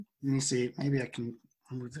Let me see. Maybe I can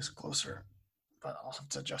move this closer, but I'll have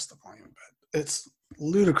to adjust the volume a bit. It's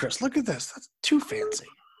ludicrous. Look at this. That's too fancy.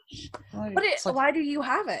 Right? Why do you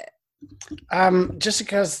have it? Just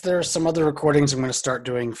because there's some other recordings I'm going to start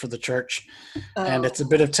doing for the church, and it's a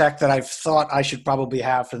bit of tech that I've thought I should probably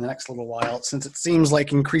have for the next little while, since it seems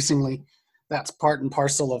like increasingly that's part and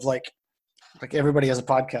parcel of like everybody has a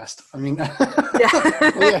podcast. I mean,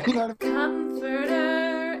 yeah, you know what I mean?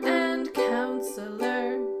 Comforter and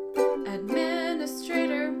counselor,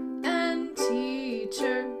 administrator and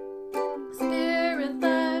teacher,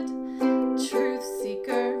 spirit-led, truth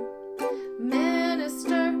seeker,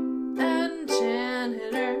 minister and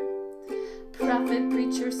janitor, prophet,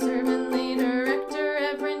 preacher, servant, leader, rector,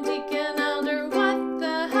 reverend, deacon, elder. What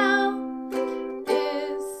the hell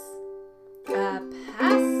is a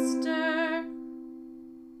pastor?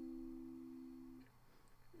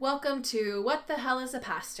 Welcome to What the Hell is a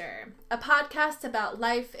Pastor, a podcast about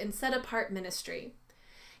life in set-apart ministry.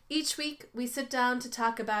 Each week, we sit down to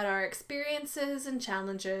talk about our experiences and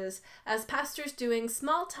challenges as pastors doing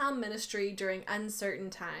small-town ministry during uncertain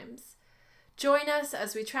times. Join us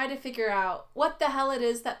as we try to figure out what the hell it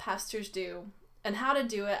is that pastors do and how to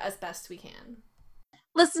do it as best we can.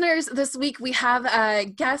 Listeners, this week we have a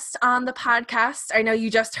guest on the podcast. I know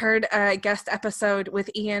you just heard a guest episode with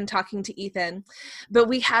Ian talking to Ethan, but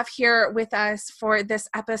we have here with us for this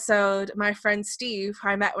episode my friend Steve, who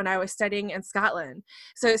I met when I was studying in Scotland.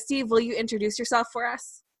 So Steve, will you introduce yourself for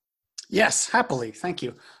us? Yes, happily. Thank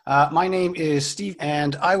you. My name is Steve,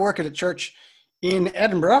 and I work at a church in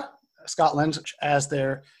Edinburgh, Scotland, as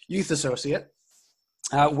their youth associate,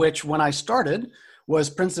 which when I started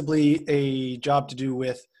was principally a job to do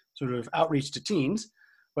with sort of outreach to teens,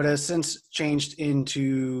 but has since changed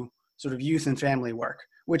into sort of youth and family work,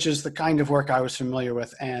 which is the kind of work I was familiar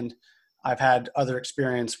with and I've had other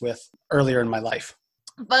experience with earlier in my life.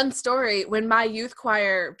 Fun story, when my youth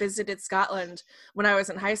choir visited Scotland when I was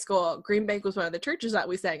in high school, Greenbank was one of the churches that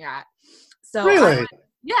we sang at. So really?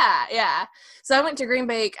 Yeah. So I went to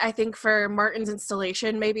Greenbank, I think for Martin's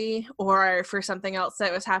installation maybe, or for something else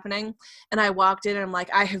that was happening. And I walked in and I'm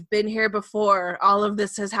like, I have been here before. All of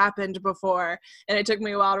this has happened before. And it took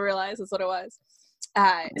me a while to realize that's what it was.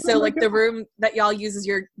 So like the room that y'all use as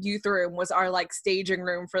your youth room was our like staging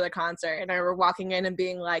room for the concert. And I remember walking in and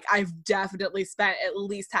being like, I've definitely spent at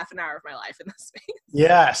least half an hour of my life in this space.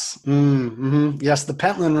 Yes. Mm-hmm. Yes, the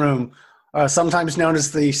Pentland room. Sometimes known as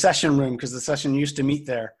the session room because the session used to meet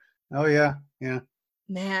there. Oh yeah.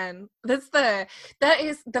 Man, that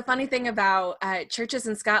is the funny thing about churches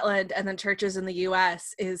in Scotland and then churches in the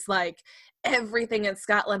US is like everything in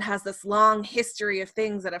Scotland has this long history of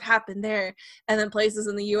things that have happened there, and then places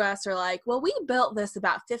in the US are like, well, we built this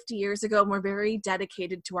about 50 years ago and we're very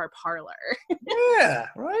dedicated to our parlor. Yeah,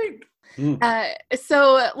 right.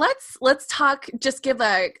 So let's talk, just give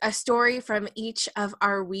a story from each of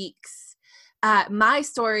our weeks. My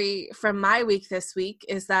story from my week this week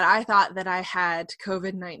is that I thought that I had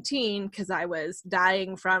COVID-19 because I was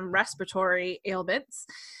dying from respiratory ailments.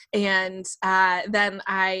 And then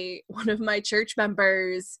one of my church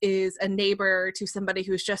members is a neighbor to somebody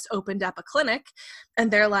who's just opened up a clinic.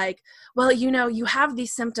 And they're like, well, you have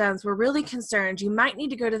these symptoms. We're really concerned. You might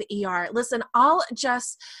need to go to the ER. Listen, I'll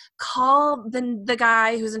just call the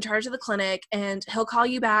guy who's in charge of the clinic and he'll call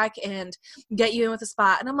you back and get you in with a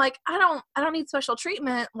spot. And I'm like, I don't need special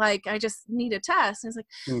treatment. Like, I just need a test. And he's like,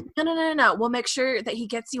 no. We'll make sure that he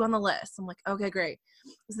gets you on the list. I'm like, okay, great.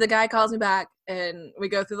 So the guy calls me back and we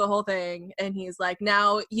go through the whole thing. And he's like,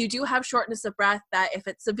 now you do have shortness of breath that if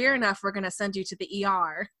it's severe enough, we're going to send you to the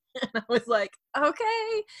ER. And I was like,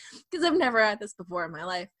 okay, because I've never had this before in my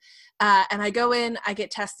life. And I go in, I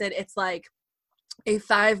get tested. It's like a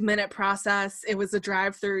 5-minute process. It was a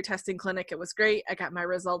drive-through testing clinic. It was great. I got my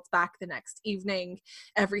results back the next evening.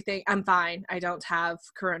 Everything, I'm fine. I don't have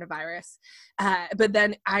coronavirus. But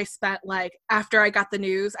then I spent after I got the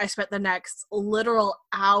news, I spent the next literal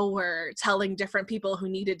hour telling different people who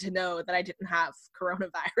needed to know that I didn't have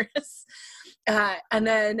coronavirus. And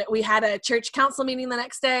then we had a church council meeting the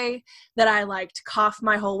next day that I coughed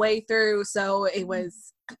my whole way through. So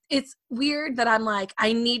it's weird that I'm like,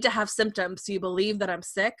 I need to have symptoms so you believe that I'm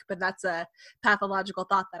sick, but that's a pathological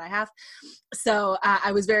thought that I have. So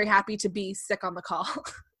I was very happy to be sick on the call.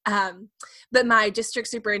 But my district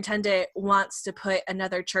superintendent wants to put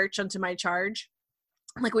another church onto my charge,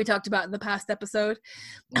 like we talked about in the past episode,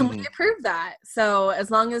 and we approved that. So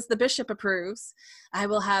as long as the bishop approves, I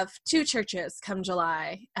will have 2 churches come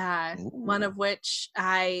July, one of which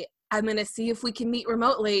I'm going to see if we can meet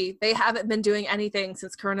remotely. They haven't been doing anything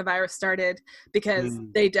since coronavirus started because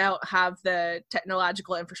they don't have the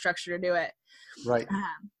technological infrastructure to do it. Right.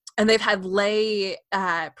 and they've had lay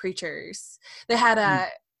preachers. They had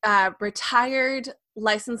a retired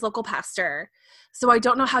licensed local pastor. So I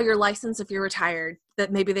don't know how you're licensed if you're retired,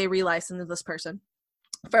 that maybe they relicensed this person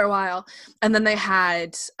for a while. And then they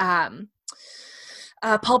had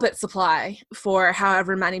a pulpit supply for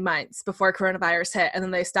however many months before coronavirus hit. And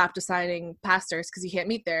then they stopped assigning pastors because you can't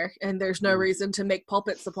meet there. And there's no reason to make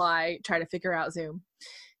pulpit supply try to figure out Zoom.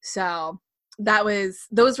 So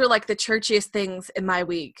those were like the churchiest things in my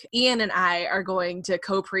week. Ian and I are going to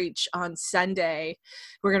co-preach on Sunday.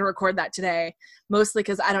 We're going to record that today, mostly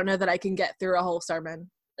because I don't know that I can get through a whole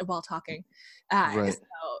sermon while talking. Right. So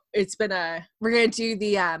it's been we're going to do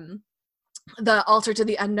the altar to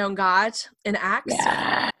the unknown God in Acts.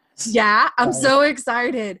 Yeah, I'm so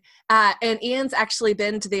excited. And Ian's actually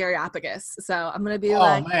been to the Areopagus, so I'm going to be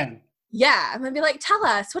man. Yeah, I'm going to be like, tell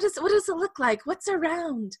us, what does it look like? What's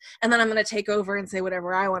around? And then I'm going to take over and say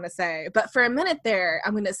whatever I want to say. But for a minute there,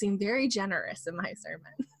 I'm going to seem very generous in my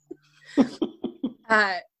sermon.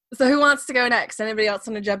 So who wants to go next? Anybody else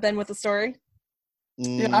want to jump in with a story?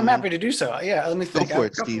 Yeah, I'm happy to do so. Yeah, let me think. Go for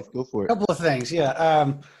it, Steve. Go for it. A couple of things,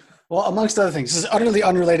 yeah. Well, amongst other things, this is utterly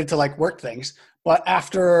unrelated to like work things, but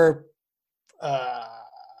after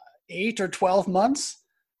 8 or 12 months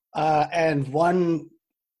and one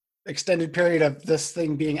extended period of this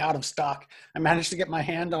thing being out of stock, I managed to get my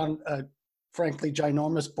hand on a frankly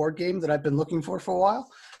ginormous board game that I've been looking for a while,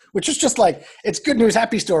 which is just like, it's good news,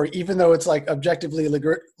 happy story, even though it's like objectively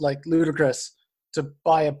like ludicrous to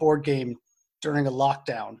buy a board game during a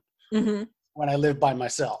lockdown when I live by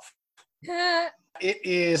myself. It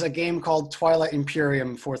is a game called Twilight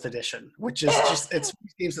Imperium 4th edition, which is just, it's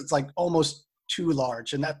games that's like almost too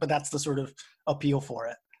large, but that's the sort of appeal for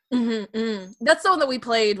it. That's the one that we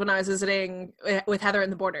played when I was visiting with Heather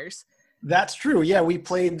and the Borders. That's true. Yeah, we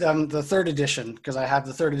played the 3rd edition because I have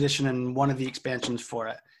the 3rd edition and one of the expansions for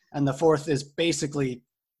it. And the 4th is basically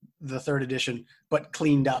the 3rd edition, but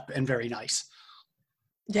cleaned up and very nice.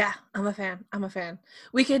 Yeah, I'm a fan.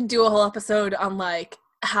 We can do a whole episode on like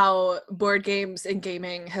how board games and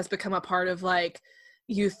gaming has become a part of like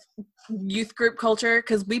youth group culture,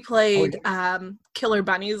 because we played Killer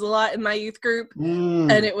Bunnies a lot in my youth group, and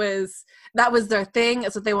that was their thing.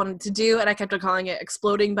 It's what they wanted to do, and I kept on calling it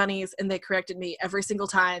Exploding Bunnies, and they corrected me every single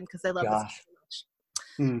time because they love us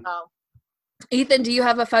so much. Ethan, do you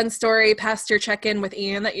have a fun story past your check-in with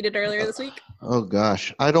Ian that you did earlier this week? Oh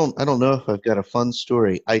gosh, I don't know if I've got a fun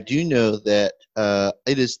story. I do know that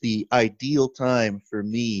it is the ideal time for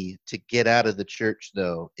me to get out of the church,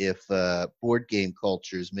 though, if board game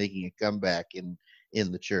culture is making a comeback in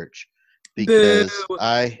the church, because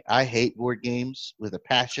I hate board games with a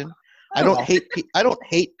passion. I don't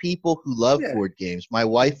hate people who love board games. My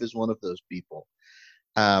wife is one of those people.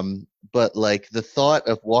 But like the thought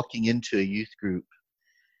of walking into a youth group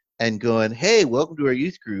and going, "Hey, welcome to our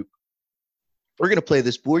youth group. We're going to play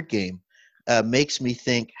this board game," makes me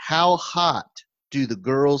think, how hot do the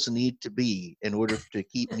girls need to be in order to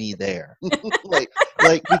keep me there?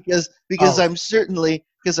 because I'm certainly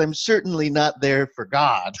not there for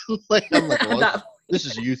God. I'm like, well, this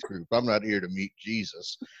is a youth group. I'm not here to meet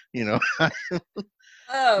Jesus, you know.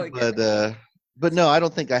 But no, I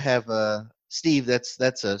don't think I have a. Steve,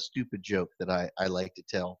 that's a stupid joke that I like to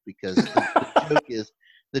tell, because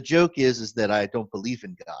the joke is that I don't believe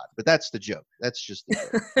in God, but that's the joke. That's just the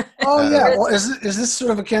joke. Well, is this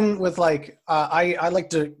sort of akin with like I like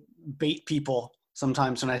to bait people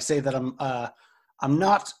sometimes when I say that I'm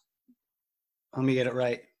not. Let me get it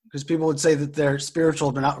right, because people would say that they're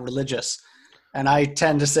spiritual but not religious, and I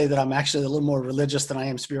tend to say that I'm actually a little more religious than I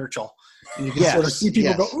am spiritual, and you can sort of see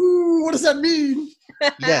people go, "Ooh, what does that mean?"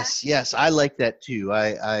 Yes, I like that too.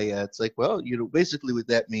 It's like, well, basically what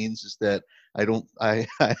that means is that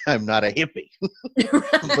I'm not a hippie,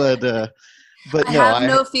 but I have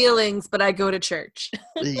no feelings, but I go to church.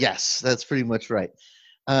 Yes, that's pretty much right.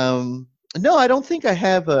 No, I don't think I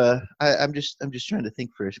have I'm just trying to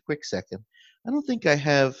think for a quick second. I don't think I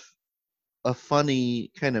have a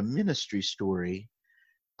funny kind of ministry story.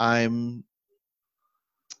 I'm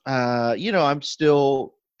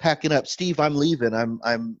still packing up. Steve, I'm leaving. I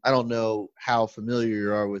don't know how familiar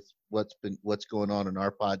you are with what's going on in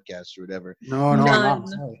our podcast or whatever. No, I'm not.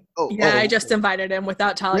 I just invited him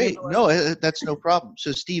without telling him. No, that's no problem.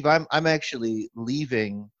 So Steve, I'm actually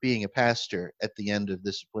leaving being a pastor at the end of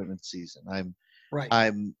this appointment season. I'm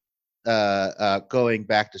going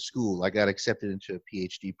back to school. I got accepted into a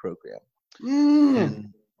PhD program.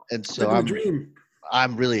 And so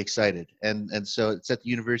I'm really excited. And so it's at the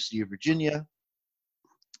University of Virginia.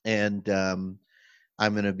 And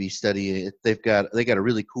I'm going to be studying. They got a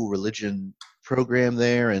really cool religion program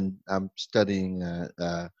there, and I'm studying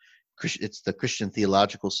it's the Christian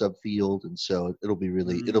theological subfield, and so it'll be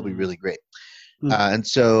really great. Mm. And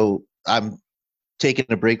so I'm taking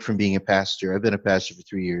a break from being a pastor. I've been a pastor for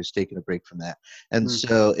 3 years, taking a break from that. And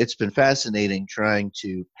so it's been fascinating trying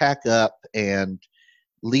to pack up and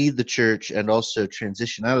lead the church and also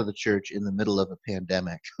transition out of the church in the middle of a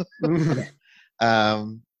pandemic.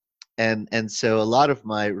 And so a lot of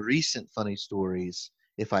my recent funny stories,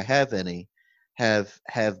 if I have any, have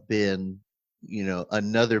been,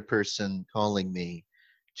 another person calling me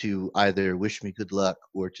to either wish me good luck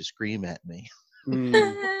or to scream at me.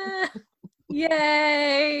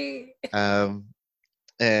 Yay!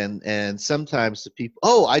 And sometimes the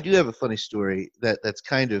people. I do have a funny story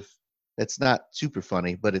that's not super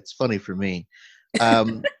funny, but it's funny for me.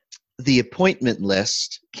 The appointment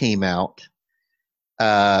list came out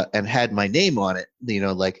and had my name on it.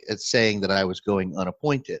 Like it's saying that I was going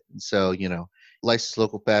unappointed. And so licensed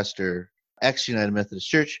local pastor, ex United Methodist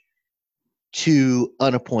Church, to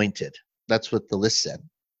unappointed. That's what the list said.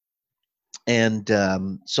 And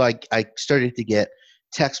so I started to get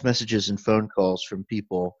text messages and phone calls from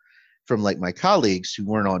people, from like my colleagues who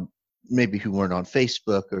weren't on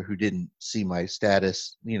Facebook or who didn't see my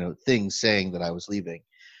status, things saying that I was leaving.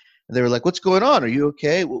 And they were like, "What's going on? Are you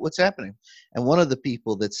okay? What's happening?" And one of the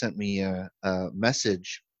people that sent me a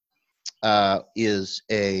message is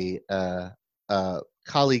a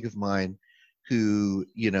colleague of mine who,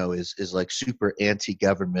 is like super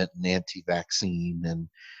anti-government and anti-vaccine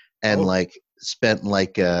and like spent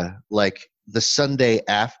like the Sunday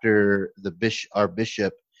after our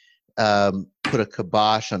bishop put a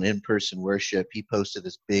kibosh on in-person worship. He posted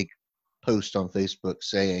this big post on Facebook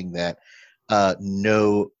saying that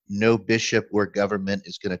no bishop or government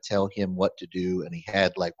is going to tell him what to do, and he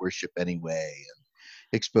had like worship anyway, and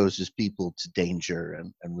exposes people to danger,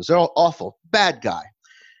 and was awful, bad guy.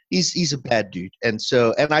 He's a bad dude. And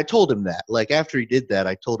I told him that, like, after he did that,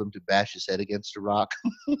 I told him to bash his head against a rock.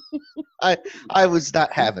 I was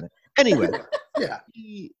not having it. Anyway, Yeah.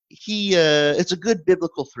 he it's a good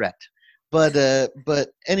biblical threat. But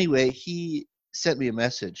anyway, he sent me a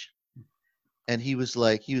message, and he was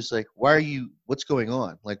like, what's going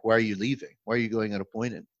on? Like, why are you leaving? Why are you going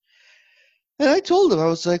unappointed? And I told him, I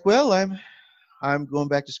was like, well, I'm going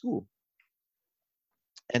back to school.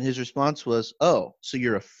 And his response was, "Oh, so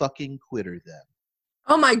you're a fucking quitter then?"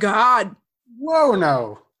 Oh my God. Whoa,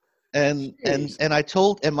 no. And Jeez.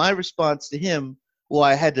 and my response to him, well,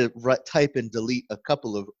 I had to type and delete a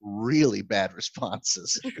couple of really bad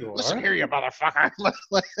responses. Sure. Listen here, you motherfucker.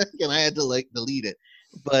 And I had to like delete it.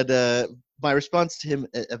 But my response to him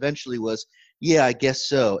eventually was, "Yeah, I guess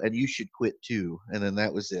so, and you should quit too." And then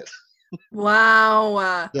that was it.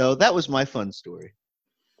 Wow. So that was my fun story.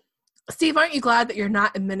 Steve, aren't you glad that you're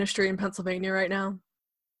not in ministry in Pennsylvania right now?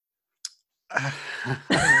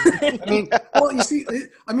 I mean, well, you see,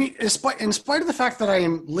 I mean, in spite of the fact that I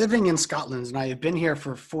am living in Scotland and I have been here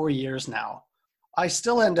for 4 years now, I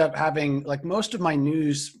still end up having, like, most of my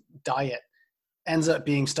news diet ends up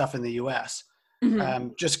being stuff in the US.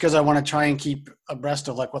 Just because I want to try and keep abreast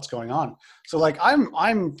of like what's going on. So like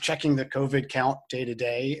I'm checking the COVID count day to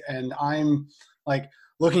day, and I'm like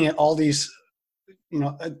looking at all these,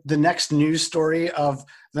 the next news story of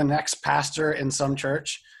the next pastor in some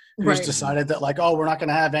church who's decided that like, oh, we're not going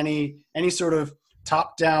to have any sort of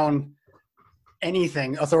top down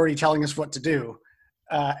anything authority telling us what to do,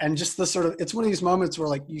 and just the sort of, it's one of these moments where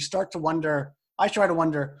like you start to wonder. I try to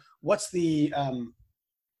wonder what's the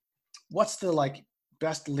like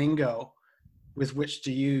best lingo with which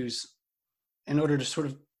to use in order to sort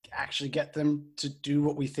of actually get them to do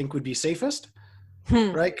what we think would be safest,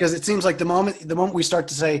 right? Because it seems like the moment we start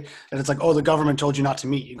to say that it's like, oh, the government told you not to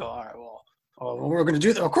meet, you go, all right, well, we're going to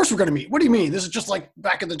do that. Of course we're going to meet. What do you mean? This is just like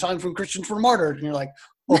back at the time when Christians were martyred. And you're like,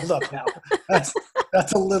 hold up now. That's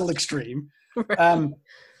a little extreme. Right.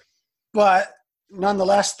 But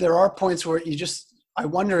nonetheless, there are points where I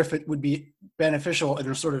wonder if it would be beneficial in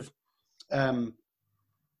a sort of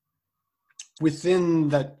within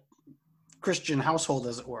the Christian household,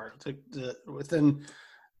 as it were, within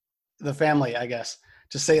the family, I guess,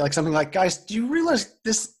 to say like something like, guys, do you realize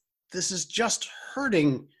this is just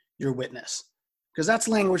hurting your witness? Because that's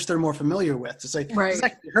language they're more familiar with, to say, it's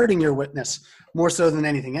actually hurting your witness more so than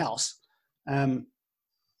anything else. I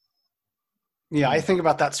think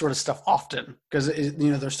about that sort of stuff often, because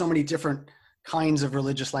there's so many different kinds of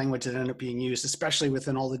religious language that end up being used, especially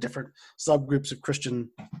within all the different subgroups of Christian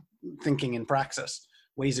thinking and praxis,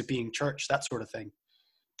 ways of being church, that sort of thing.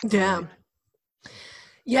 Yeah.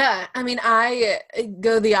 Yeah, I mean, I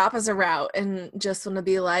go the opposite route and just want to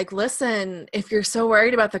be like, listen, if you're so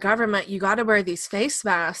worried about the government, you got to wear these face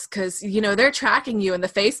masks because, they're tracking you and the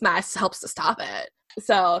face mask helps to stop it.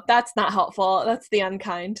 So that's not helpful. That's the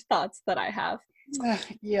unkind thoughts that I have.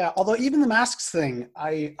 Yeah, although even the masks thing,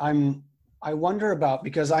 I wonder about,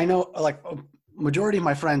 because I know like a majority of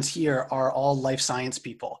my friends here are all life science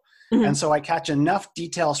people. Mhm. And so I catch enough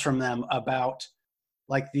details from them about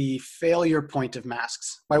like the failure point of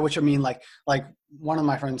masks, by which I mean like one of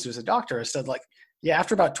my friends who's a doctor has said like, yeah,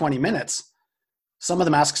 after about 20 minutes, some of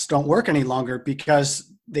the masks don't work any longer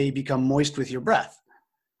because they become moist with your breath.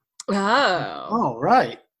 Oh. Oh,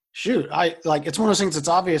 right. Shoot. It's one of those things that's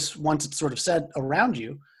obvious once it's sort of said around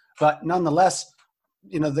you, but nonetheless,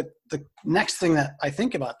 the next thing that I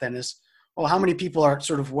think about then is, well, how many people are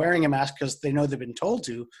sort of wearing a mask because they know they've been told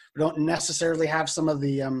to, but don't necessarily have some of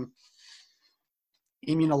the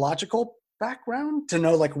immunological background to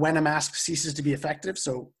know like when a mask ceases to be effective.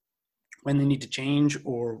 So when they need to change,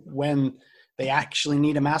 or when they actually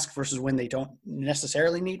need a mask versus when they don't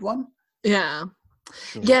necessarily need one. Yeah.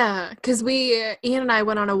 Sure. Yeah, because Ian and I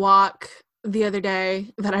went on a walk the other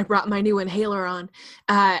day that I brought my new inhaler on,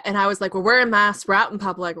 and I was like, we're wearing masks, we're out in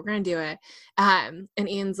public, we're going to do it. And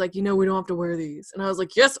Ian's like, we don't have to wear these. And I was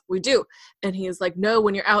like, yes, we do. And he's like, no,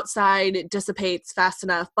 when you're outside, it dissipates fast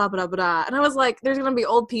enough, blah, blah, blah, blah. And I was like, there's going to be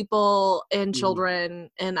old people and children,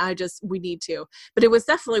 and we need to. But it was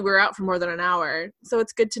definitely, we were out for more than an hour. So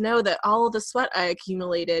it's good to know that all of the sweat I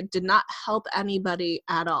accumulated did not help anybody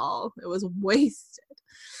at all. It was wasted.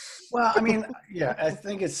 Well, I mean, yeah, I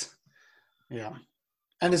think yeah.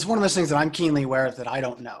 And it's one of those things that I'm keenly aware of that I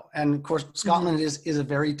don't know. And of course, Scotland is a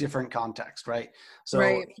very different context, right? So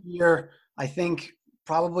Right. Here, I think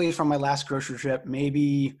probably from my last grocery trip,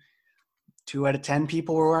 maybe 2 out of 10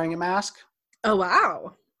 people were wearing a mask. Oh,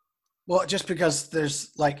 wow. Well, just because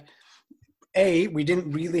there's like, we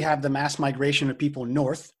didn't really have the mass migration of people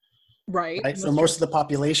north, Right. right? So most of the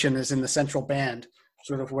population is in the central band,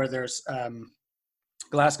 sort of where there's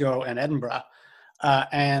Glasgow and Edinburgh.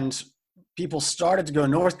 And people started to go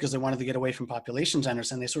north because they wanted to get away from population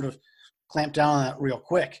centers, and they sort of clamped down on that real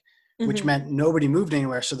quick, which meant nobody moved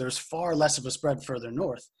anywhere. So there's far less of a spread further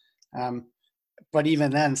north. But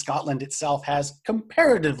even then, Scotland itself has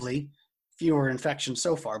comparatively fewer infections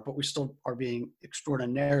so far, but we still are being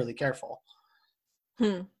extraordinarily careful.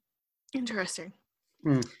 Interesting.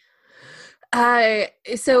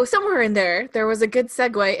 So somewhere in there was a good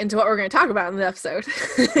segue into what we're going to talk about in the episode,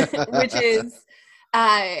 which is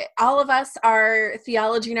all of us are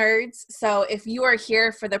theology nerds. So if you are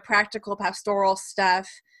here for the practical pastoral stuff,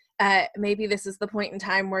 maybe this is the point in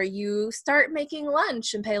time where you start making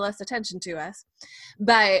lunch and pay less attention to us.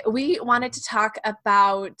 But we wanted to talk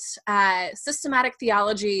about systematic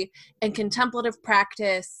theology and contemplative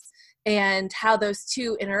practice and how those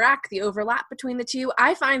two interact, the overlap between the two.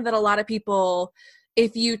 I find that a lot of people,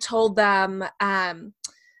 if you told them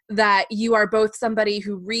that you are both somebody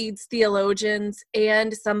who reads theologians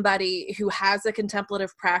and somebody who has a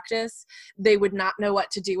contemplative practice, they would not know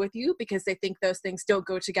what to do with you because they think those things don't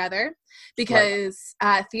go together. Because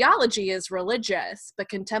theology is religious, but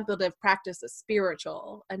contemplative practice is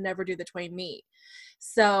spiritual, and never do the twain meet.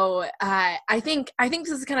 So I think this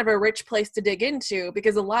is kind of a rich place to dig into,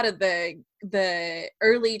 because a lot of the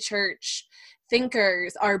early church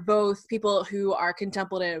thinkers are both people who are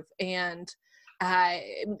contemplative and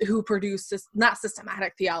who produce not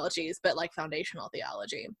systematic theologies, but like foundational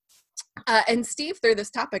theology. And Steve threw this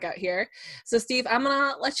topic out here. So Steve, I'm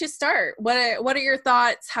gonna let you start. What are your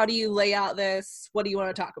thoughts? How do you lay out this? What do you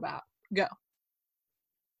want to talk about? Go.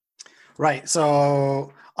 Right.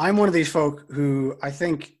 So I'm one of these folk who I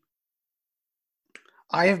think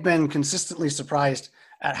I have been consistently surprised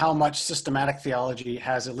at how much systematic theology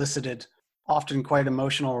has elicited often quite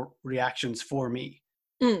emotional reactions for me.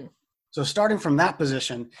 So starting from that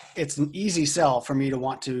position, it's an easy sell for me to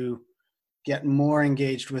want to get more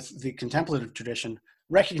engaged with the contemplative tradition,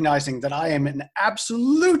 recognizing that I am an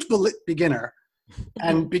absolute beginner,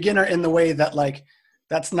 and beginner in the way that like,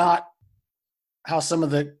 that's not how some of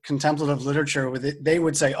the contemplative literature with it, they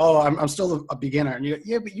would say, oh, I'm still a beginner. And you go,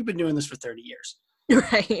 yeah, but you've been doing this for 30 years.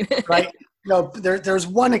 Right. Right. No, there's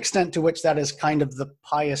one extent to which that is kind of the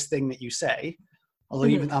pious thing that you say, although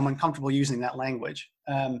even I'm uncomfortable using that language.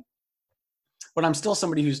 But I'm still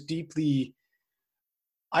somebody who's deeply,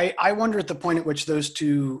 I wonder at the point at which those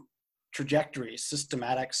two trajectories,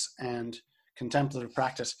 systematics and contemplative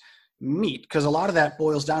practice, meet, because a lot of that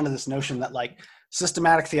boils down to this notion that like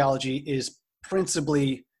systematic theology is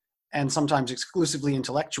principally and sometimes exclusively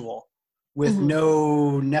intellectual, with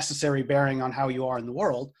no necessary bearing on how you are in the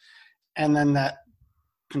world. And then that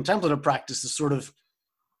contemplative practice is sort of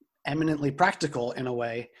eminently practical in a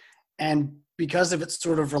way. And because of its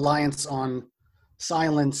sort of reliance on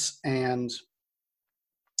silence and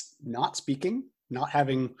not speaking, not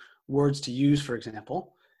having words to use, for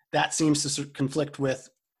example, that seems to sort of conflict with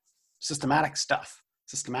systematics.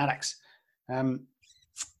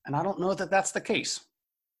 And I don't know that that's the case.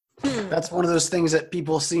 That's one of those things that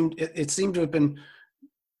people seemed to have been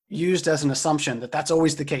used as an assumption that that's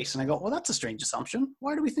always the case. And I go, well, that's a strange assumption.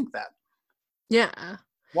 Why do we think that? Yeah.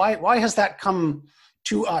 Why has that come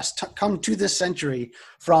to us, come to this century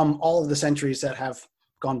from all of the centuries that have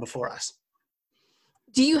gone before us?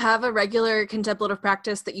 Do you have a regular contemplative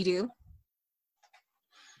practice that you do?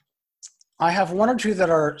 I have one or two that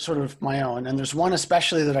are sort of my own, and there's one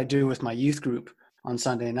especially that I do with my youth group on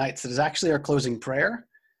Sunday nights that is actually our closing prayer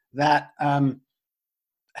that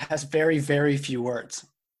has very, very few words.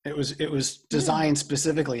 It was designed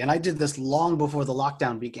specifically, and I did this long before the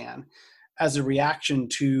lockdown began as a reaction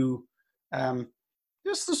to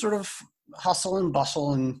just the sort of hustle and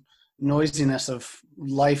bustle and noisiness of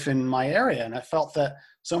life in my area. And I felt that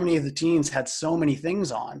so many of the teens had so many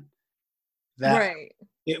things on that Right.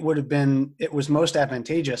 it was most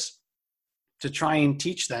advantageous to try and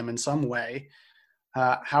teach them in some way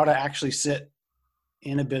how to actually sit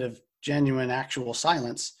in a bit of genuine, actual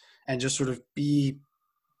silence and just sort of be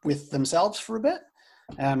with themselves for a bit.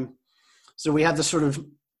 So we had this sort of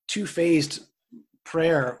two-phased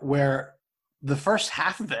prayer where the first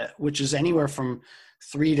half of it, which is anywhere from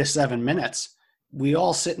 3 to 7 minutes, we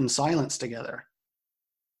all sit in silence together.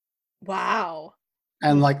 Wow.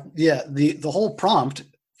 And the whole prompt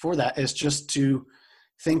for that is just to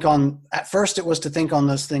think on, at first it was to think on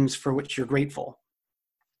those things for which you're grateful.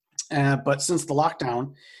 But since the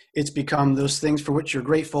lockdown, it's become those things for which you're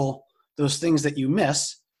grateful, those things that you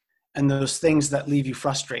miss, and those things that leave you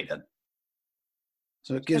frustrated.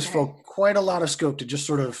 So it gives folk quite a lot of scope to just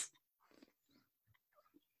sort of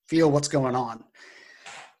feel what's going on.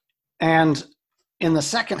 And in the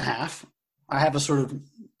second half, I have a sort of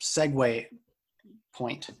segue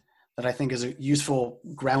point that I think is a useful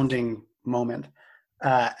grounding moment.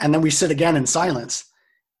 And then we sit again in silence.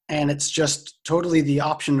 And it's just totally the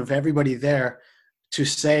option of everybody there to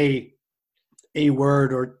say a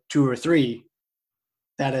word or two or three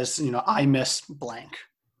that is, I miss blank.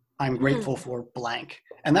 I'm grateful for blank.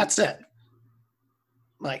 And that's it.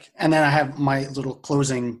 And then I have my little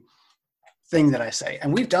closing thing that I say.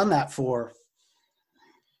 And we've done that for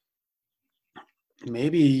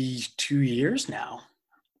maybe 2 years now,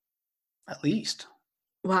 at least.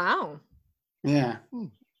 Wow. Yeah.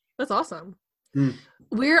 That's awesome.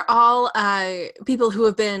 We're all people who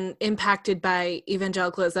have been impacted by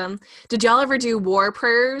evangelicalism. Did y'all ever do war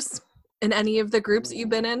prayers in any of the groups that you've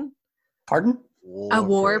been in? Pardon? A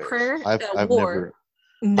war prayer? I've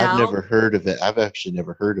never heard of it. I've actually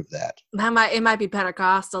never heard of that. It might be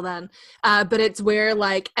Pentecostal then. But it's where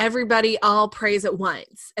everybody all prays at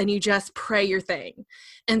once and you just pray your thing.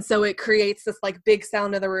 And so it creates this big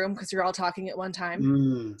sound in the room because you're all talking at one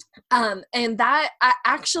time. And that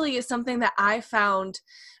actually is something that I found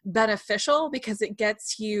beneficial because it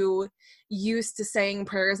gets you used to saying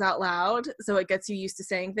prayers out loud. So it gets you used to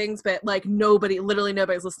saying things, but literally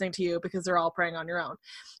nobody's listening to you because they're all praying on your own.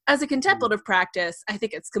 As a contemplative practice, I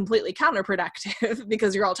think it's completely counterproductive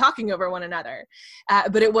because you're all talking over one another.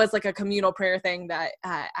 But it was a communal prayer thing that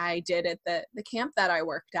I did at the camp that I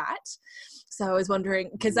worked at. So I was wondering,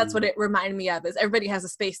 because that's what it reminded me of, is everybody has a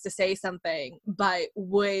space to say something, but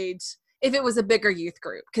if it was a bigger youth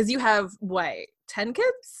group, because you have, 10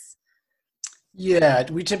 kids? Yeah,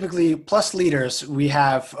 we typically, plus leaders, we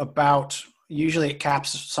have usually it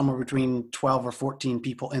caps somewhere between 12 or 14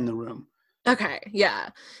 people in the room. Okay, yeah.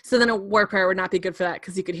 So then a war prayer would not be good for that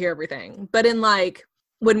because you could hear everything. But in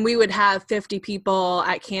when we would have 50 people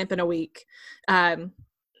at camp in a week,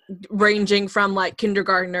 ranging from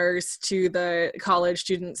kindergartners to the college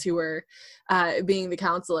students who were being the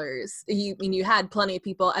counselors, you had plenty of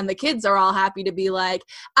people, and the kids are all happy to be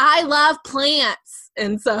I love plants,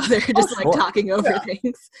 and so they're just talking over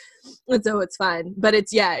things, and so it's fun. But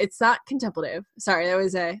it's not contemplative. Sorry, that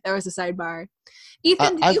was a sidebar.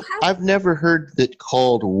 Ethan, I've never heard that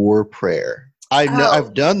called war prayer.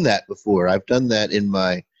 I've done that before. I've done that in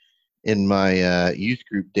my youth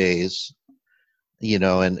group days. And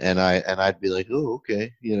I'd be like, oh,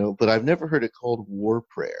 okay, but I've never heard it called war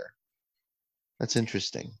prayer. That's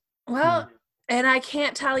interesting. Well, and I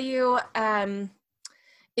can't tell you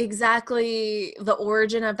exactly the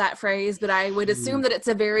origin of that phrase, but I would assume that it's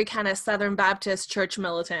a very kind of Southern Baptist church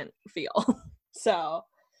militant feel. So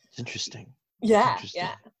it's interesting. Yeah.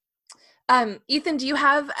 Ethan, do you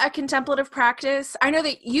have a contemplative practice? I know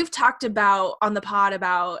that you've talked about on the pod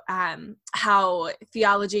about how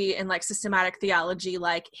theology and like systematic theology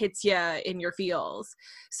like hits you in your feels.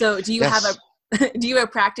 So do you have Yes. do you have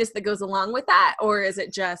a practice that goes along with that, or is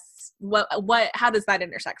it just how does that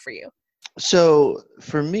intersect for you? So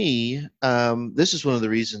for me, this is one of the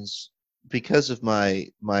reasons, because of my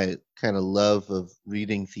kind of love of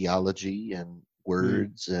reading theology and Mm.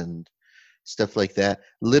 words and stuff like that.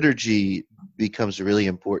 Liturgy becomes a really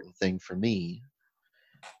important thing for me,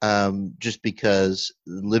 just because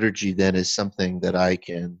liturgy then is something that I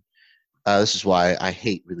can. This is why I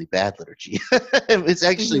hate really bad liturgy. It's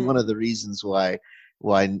actually Mm-hmm. one of the reasons why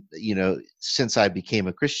since I became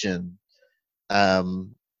a Christian,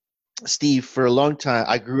 um, Steve, for a long time,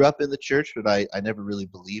 I grew up in the church, but I never really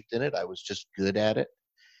believed in it. I was just good at it.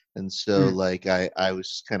 And so Mm. like I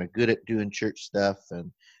was kind of good at doing church stuff,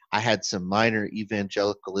 and I had some minor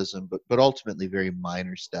evangelicalism, but ultimately very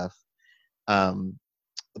minor stuff. Um,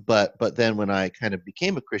 but then when I kind of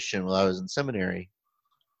became a Christian while I was in seminary,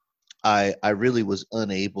 I really was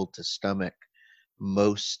unable to stomach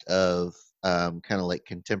most of kind of like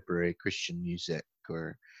contemporary Christian music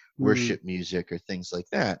or Mm. worship music or things like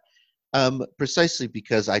that. Precisely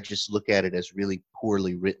because I just look at it as really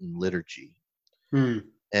poorly written liturgy. Mm.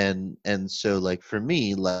 And so like for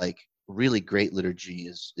me, like really great liturgy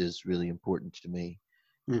is really important to me,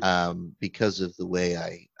 Mm. because of the way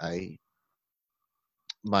I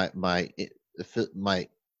my my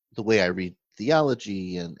the way I read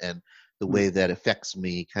theology, and the Mm. way that affects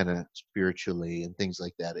me kind of spiritually and things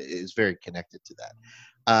like that is very connected to that.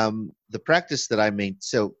 The practice that I made,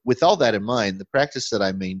 so with all that in mind, the practice that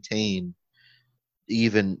I maintain,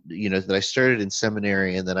 even that I started in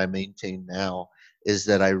seminary and that I maintain now, is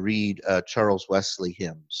that I read Charles Wesley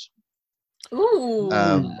hymns. Ooh.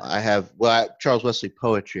 Mm. I have Charles Wesley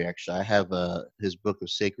poetry, actually. I have his book of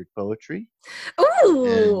sacred poetry,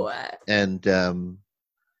 Ooh. and and um,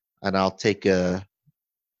 and I'll take a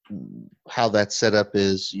how that's set up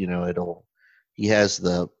is, it'll he has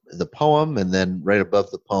the poem, and then right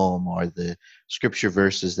above the poem are the scripture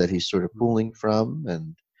verses that he's sort of pulling from,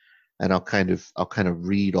 and I'll kind of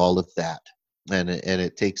read all of that, and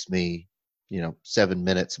it takes me 7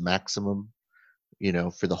 minutes maximum,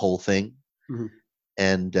 for the whole thing. Mm.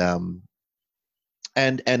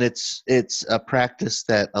 And it's a practice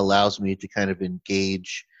that allows me to kind of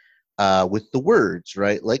engage with the words,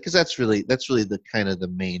 right? Like, because that's really the kind of the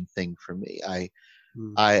main thing for me.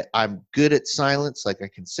 Mm. I'm good at silence. Like, I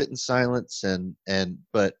can sit in silence and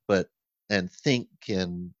think,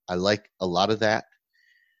 and I like a lot of that.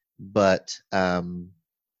 But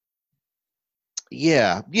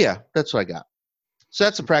yeah, that's what I got. So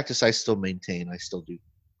that's a practice I still maintain. I still do.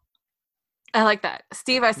 I like that.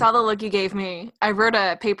 Steve, I saw the look you gave me. I wrote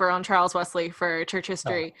a paper on Charles Wesley for church Oh.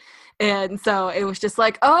 history. And so it was just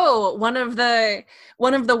like, oh, one of the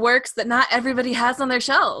works that not everybody has on their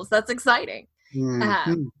shelves. That's exciting. Mm.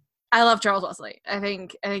 Um, Mm. I love Charles Wesley. I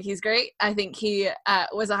think he's great. I think he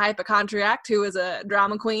was a hypochondriac who was a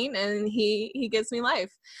drama queen, and he gives me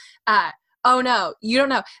life. Oh no, you don't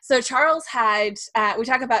know. So Charles had, we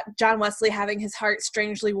talk about John Wesley having his heart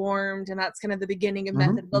strangely warmed, and that's kind of the beginning of Mhm.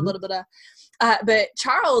 method, blah, blah, blah, blah. But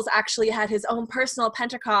Charles actually had his own personal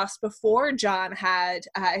Pentecost before John had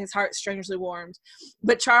his heart strangely warmed.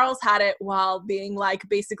 But Charles had it while being like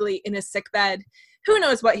basically in a sick bed. Who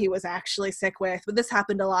knows what he was actually sick with, but this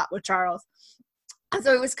happened a lot with Charles. And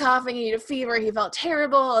so he was coughing, he had a fever, he felt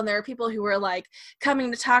terrible, and there were people who were like coming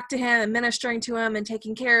to talk to him and ministering to him and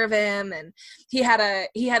taking care of him. And he had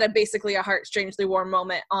a basically a heart strangely warm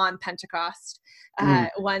moment on Pentecost Mm.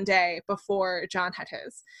 one day before John had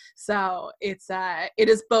his. So it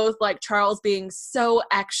is both like Charles being so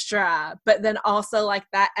extra, but then also like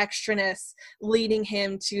that extraness leading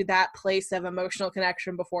him to that place of emotional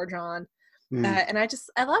connection before John. Mm. And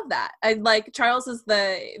I love that. I like Charles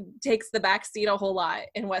takes the back seat a whole lot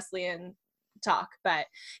in Wesleyan talk, but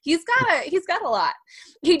he's got a lot.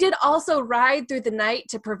 He did also ride through the night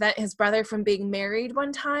to prevent his brother from being married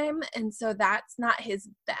one time, and so that's not his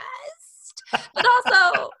best. But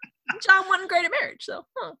also, John wasn't great at marriage, so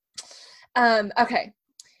okay.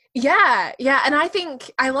 Yeah, and I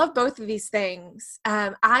think I love both of these things.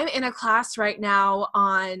 I'm in a class right now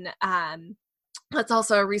on that's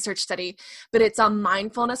also a research study, but it's on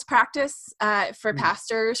mindfulness practice for Mm.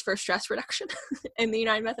 pastors for stress reduction in the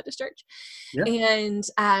United Methodist Church. Yeah. And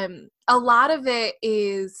a lot of it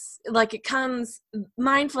is like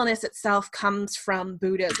mindfulness itself comes from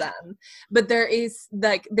Buddhism, but there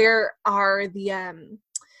are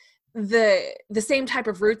the same type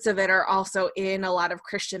of roots of it are also in a lot of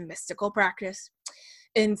Christian mystical practice.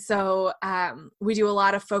 And so we do a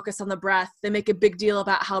lot of focus on the breath. They make a big deal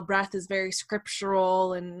about how breath is very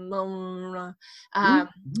scriptural and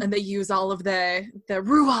they use all of the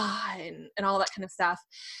ruah and all that kind of stuff.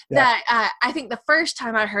 Yeah. That I think the first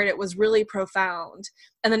time I heard it was really profound.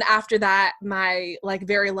 And then after that, my like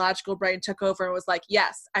very logical brain took over and was like,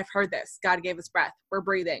 yes, I've heard this. God gave us breath. We're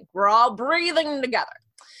breathing. We're all breathing together.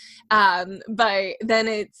 But then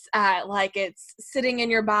it's like it's sitting in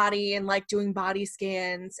your body and like doing body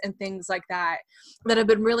scans and things like that have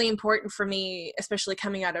been really important for me, especially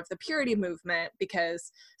coming out of the purity movement,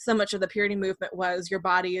 because so much of the purity movement was your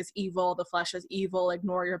body is evil, the flesh is evil,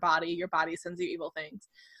 ignore your body sends you evil things.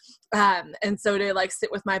 And so to like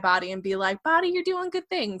sit with my body and be like, body, you're doing good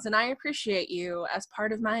things and I appreciate you as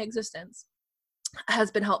part of my existence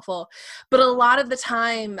has been helpful. But a lot of the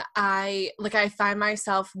time I find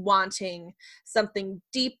myself wanting something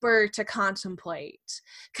deeper to contemplate,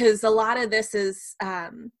 because a lot of this is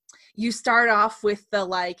you start off with the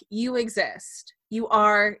like, you exist,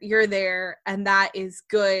 you're there, and that is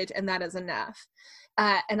good and that is enough.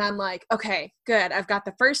 And I'm like, okay, good. I've got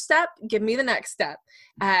the first step. Give me the next step.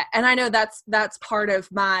 And I know that's part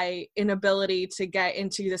of my inability to get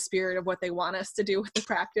into the spirit of what they want us to do with the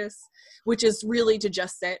practice, which is really to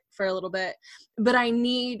just sit for a little bit. But I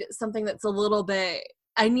need something that's a little bit,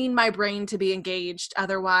 I need my brain to be engaged.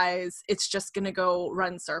 Otherwise, it's just going to go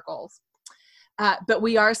run circles. But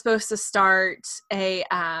we are supposed to start a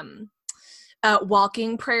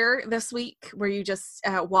walking prayer this week where you just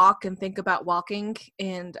walk and think about walking,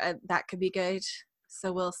 and that could be good.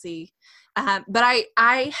 So we'll see. But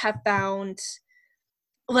I have found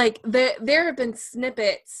like there have been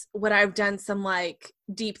snippets when I've done some like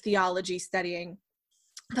deep theology studying,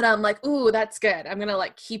 but I'm like, ooh, that's good. I'm going to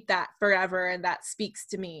like keep that forever. And that speaks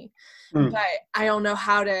to me, but I don't know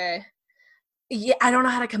how to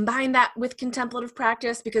combine that with contemplative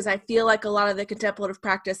practice, because I feel like a lot of the contemplative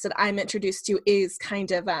practice that I'm introduced to is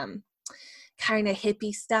kind of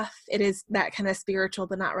hippie stuff. It is that kind of spiritual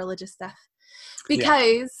but not religious stuff,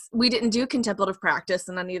 because we didn't do contemplative practice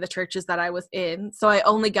in any of the churches that I was in. So I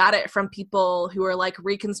only got it from people who are like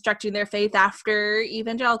reconstructing their faith after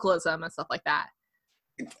evangelicalism and stuff like that.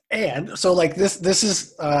 And so like this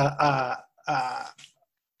is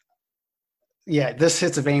this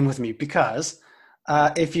hits a vein with me, because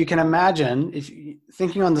if you can imagine,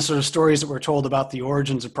 thinking on the sort of stories that we're told about the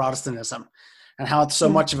origins of Protestantism and how so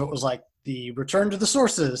much of it was like the return to the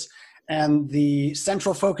sources and the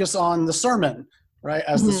central focus on the sermon, right,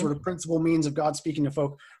 as the sort of principal means of God speaking to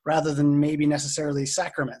folk rather than maybe necessarily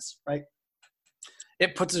sacraments, right?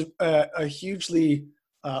 It puts a hugely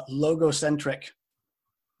logocentric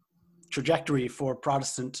trajectory for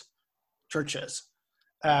Protestant churches,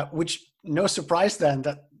 which no surprise then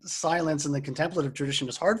that silence in the contemplative tradition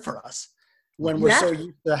is hard for us when we're so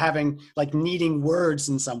used to having like needing words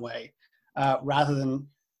in some way, rather than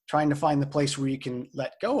trying to find the place where you can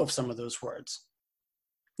let go of some of those words.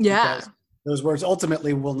 Yeah. Because those words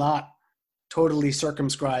ultimately will not totally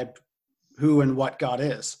circumscribe who and what God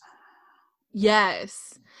is.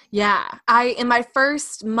 Yes. Yeah. In my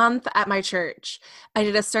first month at my church, I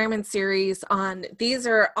did a sermon series on these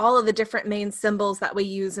are all of the different main symbols that we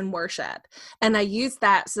use in worship. And I used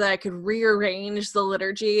that so that I could rearrange the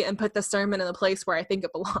liturgy and put the sermon in the place where I think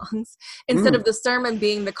it belongs. Instead of the sermon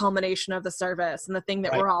being the culmination of the service and the thing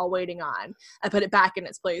that we're all waiting on, I put it back in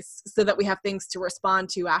its place so that we have things to respond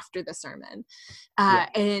to after the sermon.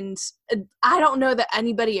 And I don't know that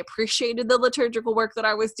anybody appreciated the liturgical work that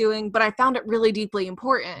I was doing, but I found it really deeply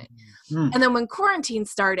important. And then when quarantine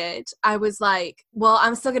started, I was like, well,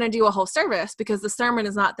 I'm still going to do a whole service because the sermon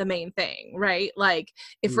is not the main thing, right? Like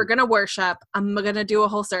if we're going to worship, I'm going to do a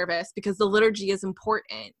whole service because the liturgy is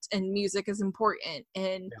important and music is important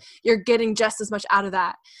and you're getting just as much out of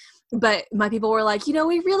that. But my people were like,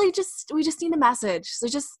 we just need a message. So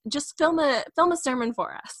just film a sermon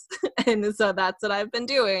for us. And so that's what I've been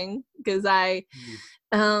doing because I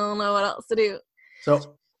don't know what else to do.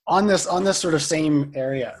 So on this sort of same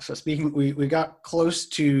area, so speaking, we got close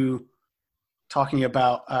to talking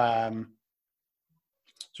about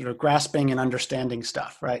sort of grasping and understanding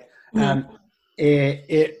stuff, right?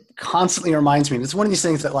 It constantly reminds me, and it's one of these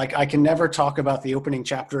things that like I can never talk about the opening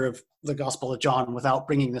chapter of the Gospel of John without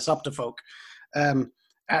bringing this up to folk, at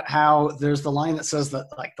how there's the line that says that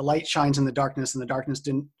like the light shines in the darkness and the darkness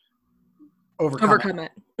didn't overcome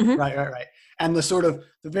it. Right. And the sort of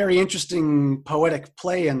the very interesting poetic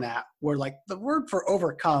play in that, where like the word for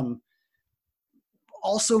overcome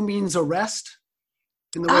also means arrest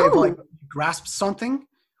in the way of like grasp something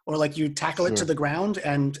or like you tackle it to the ground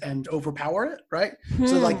and overpower it, right?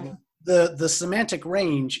 So like the semantic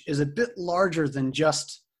range is a bit larger than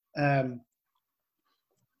just a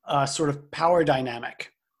sort of power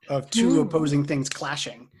dynamic of two opposing things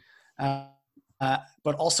clashing,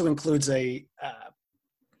 but also includes an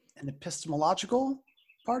epistemological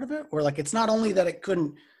part of it, where like it's not only that it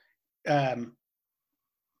couldn't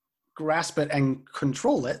grasp it and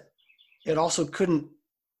control it, it also couldn't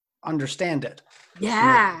understand it.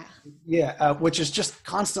 Yeah. Which has just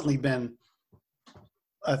constantly been,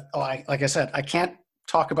 like I said, I can't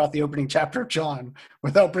talk about the opening chapter of John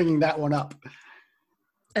without bringing that one up.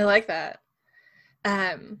 I like that.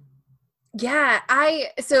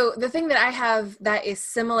 So the thing that I have that is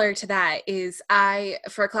similar to that is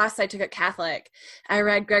for a class I took at Catholic, I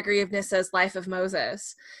read Gregory of Nyssa's Life of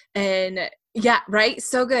Moses, and yeah, right?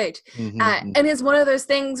 So good. And it's one of those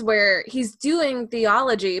things where he's doing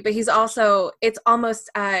theology, but he's also, it's almost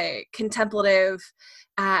a contemplative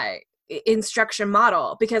instruction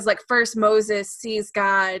model, because like first Moses sees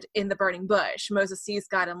God in the burning bush. Moses sees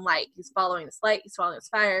God in light. He's following this light. He's following this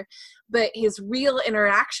fire. But his real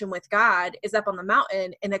interaction with God is up on the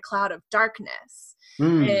mountain in a cloud of darkness.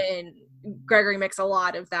 And Gregory makes a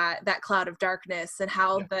lot of that cloud of darkness, and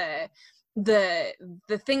how the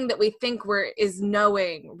thing that we think is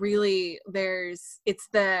knowing, really it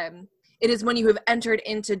is when you have entered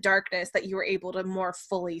into darkness that you are able to more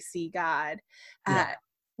fully see God.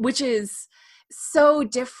 Which is so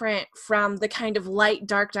different from the kind of light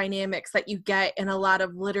dark dynamics that you get in a lot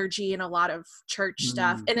of liturgy and a lot of church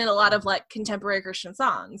stuff, and in a lot of like contemporary Christian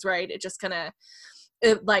songs, right? It just kind of,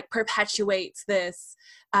 it like perpetuates this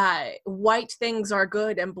white things are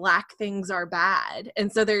good and black things are bad.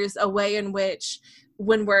 And so there's a way in which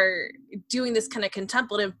when we're doing this kind of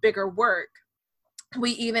contemplative bigger work,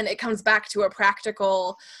 it comes back to a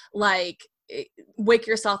practical, like, wake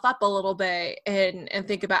yourself up a little bit and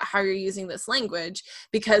think about how you're using this language,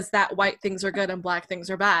 because that white things are good and black things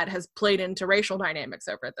are bad has played into racial dynamics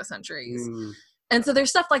over the centuries. And so there's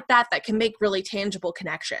stuff like that can make really tangible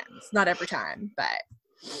connections. Not every time, but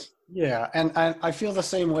yeah. And I feel the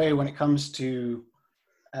same way when it comes to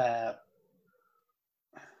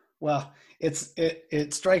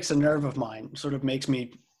it strikes a nerve of mine, sort of makes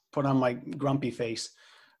me put on my grumpy face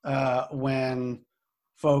when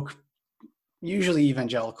folk, usually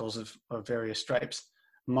evangelicals of various stripes,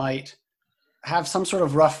 might have some sort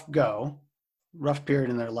of rough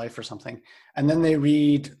period in their life or something, and then they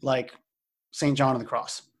read like St. John of the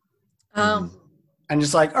Cross. And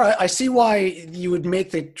it's like, all right, I see why you would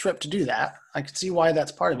make the trip to do that. I could see why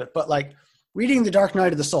that's part of it. But like reading The Dark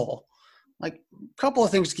Night of the Soul, like a couple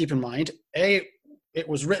of things to keep in mind. A, it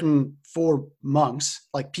was written for monks,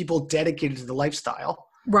 like people dedicated to the lifestyle.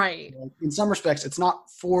 Right. In some respects, it's not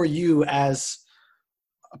for you as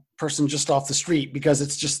a person just off the street, because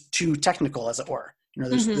it's just too technical, as it were. You know,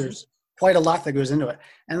 there's quite a lot that goes into it.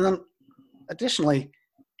 And then additionally,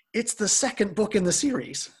 it's the second book in the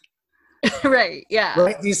series. Right. Yeah.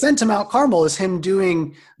 Right. The Ascent to Mount Carmel is him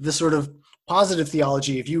doing the sort of positive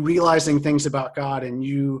theology of you realizing things about God and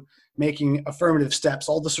you making affirmative steps,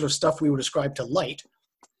 all the sort of stuff we would ascribe to light.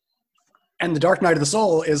 And The Dark Night of the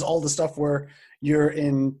Soul is all the stuff where you're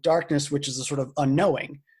in darkness, which is a sort of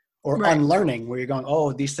unknowing or unlearning, where you're going,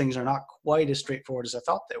 oh, these things are not quite as straightforward as I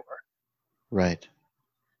thought they were. Right.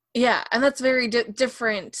 Yeah. And that's very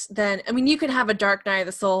different than, I mean, you can have a Dark Night of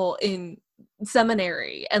the Soul in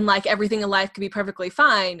seminary and like everything in life could be perfectly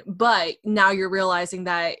fine, but now you're realizing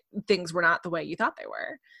that things were not the way you thought they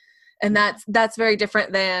were. And that's very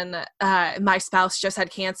different than my spouse just had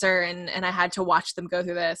cancer and I had to watch them go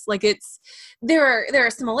through this. Like there are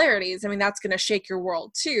similarities. I mean, that's going to shake your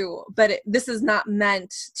world too, but this is not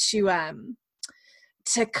meant to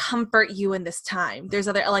comfort you in this time. There's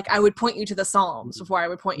other, like I would point you to the Psalms before I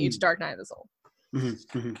would point you to Dark Night of the Soul.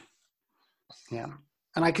 Yeah.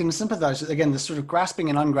 And I can sympathize, again, this sort of grasping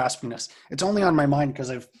and ungraspingness. It's only on my mind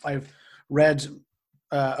because I've read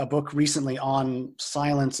a book recently on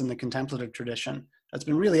silence in the contemplative tradition. That's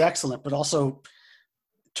been really excellent, but also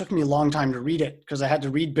it took me a long time to read it because I had to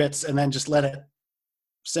read bits and then just let it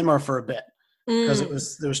simmer for a bit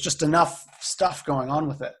because there was just enough stuff going on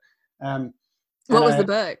with it. What was the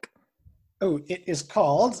book? Oh, it is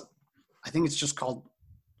called, I think it's just called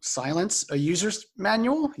Silence, a User's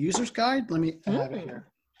Manual, User's Guide. Let me have it here.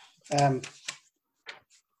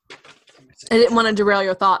 I didn't want to derail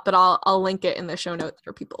your thought, but I'll link it in the show notes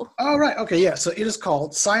for people. Oh, right. Okay, yeah. So it is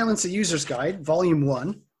called Silence, a User's Guide, Volume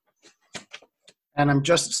 1. And I'm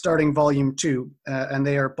just starting Volume 2. And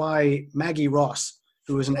they are by Maggie Ross,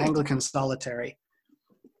 who is an Anglican solitary.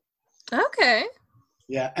 Okay.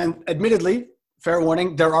 Yeah, and admittedly, fair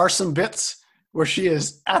warning, there are some bits where she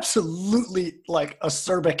is absolutely like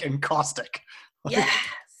acerbic and caustic. Like, Yes.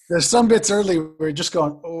 there's some bits early where you're just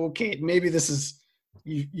going, okay, maybe this is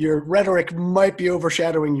your rhetoric might be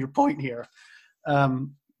overshadowing your point here,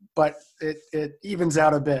 but it evens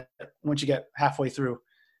out a bit once you get halfway through.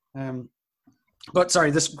 But sorry,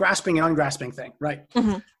 this grasping and ungrasping thing, right?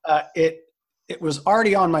 Mm-hmm. It was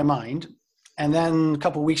already on my mind, and then a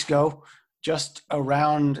couple of weeks ago, just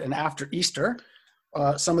around and after Easter,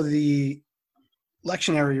 some of the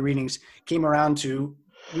lectionary readings came around to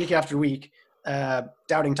week after week.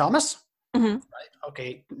 Doubting Thomas, Mm-hmm. right?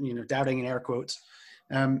 Okay, doubting in air quotes,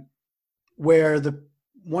 where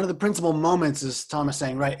one of the principal moments is Thomas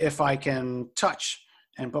saying, right, if I can touch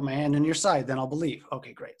and put my hand in your side, then I'll believe.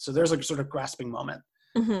 Okay, great. So there's a sort of grasping moment.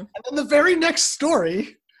 Mm-hmm. And then the very next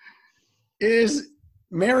story is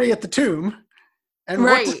Mary at the tomb. And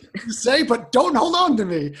Right. what does he say? But don't hold on to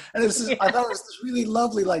me. And Yeah. I thought it was this really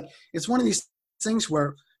lovely, like, it's one of these things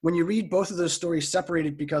where when you read both of those stories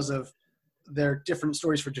separated because of their different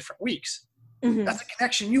stories for different weeks, Mm-hmm. that's a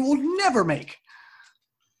connection you will never make.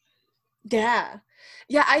 Yeah.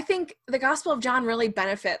 Yeah, I think the Gospel of John really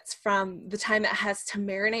benefits from the time it has to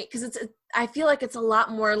marinate, because I feel like it's a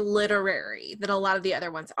lot more literary than a lot of the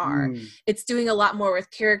other ones are. It's doing a lot more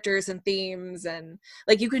with characters and themes, and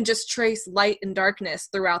like you can just trace light and darkness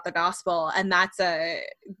throughout the gospel, and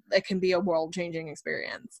it can be a world-changing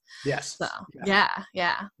experience. Yes. So yeah.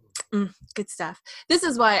 Good stuff. This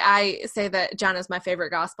is why I say that John is my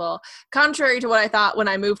favorite gospel, contrary to what I thought when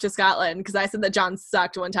I moved to Scotland, because I said that John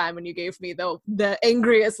sucked one time when you gave me the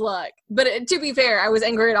angriest look. But to be fair, I was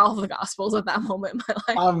angry at all of the gospels at that moment in my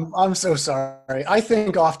life. I'm so sorry. I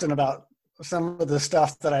think often about some of the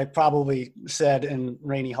stuff that I probably said in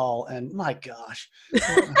Rainy Hall, and my gosh.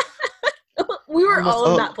 We were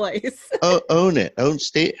all in that place. Own it.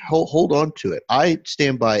 Hold on to it. I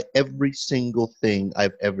stand by every single thing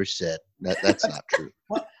I've ever said. That's not true.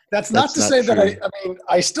 Well, that's not to say true. that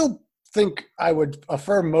I still think I would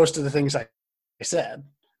affirm most of the things I said.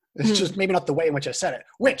 It's just maybe not the way in which I said it.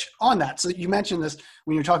 Which, on that, so you mentioned this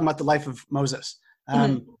when you were talking about the life of Moses.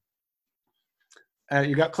 You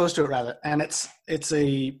got close to it, rather. And it's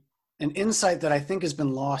an insight that I think has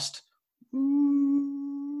been lost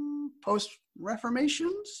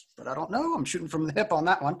post-Reformations, but I don't know. I'm shooting from the hip on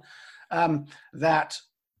that one. That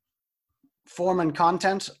form and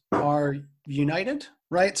content are united,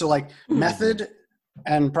 right? So like method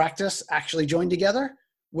and practice actually join together,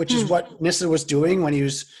 which is what Nissa was doing when he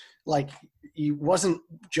was like, he wasn't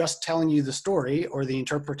just telling you the story or the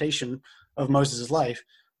interpretation of Moses' life,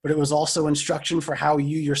 but it was also instruction for how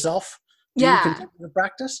you yourself do contemplative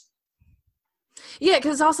practice. Yeah,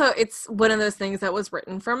 because also it's one of those things that was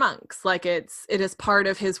written for monks. Like it is part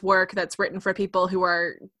of his work that's written for people who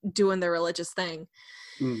are doing their religious thing,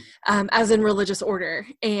 as in religious order.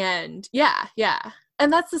 And yeah.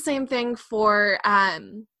 And that's the same thing for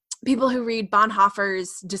people who read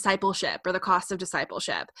Bonhoeffer's Discipleship or The Cost of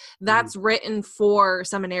Discipleship. That's written for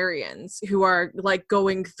seminarians who are like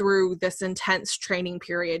going through this intense training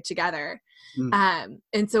period together.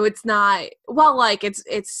 And so it's not, well, like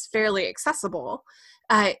it's fairly accessible.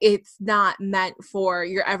 It's not meant for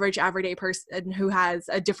your average everyday person who has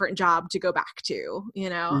a different job to go back to,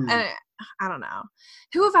 and I don't know.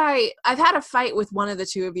 I've had a fight with one of the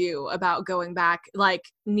two of you about going back, like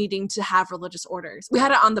needing to have religious orders. We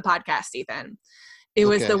had it on the podcast, Ethan. It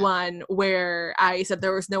was the one where I said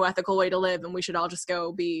there was no ethical way to live and we should all just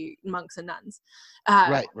go be monks and nuns.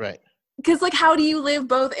 Right. Because like, how do you live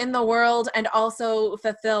both in the world and also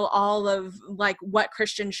fulfill all of like what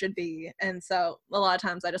Christians should be? And so a lot of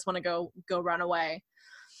times I just want to go run away.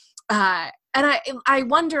 And I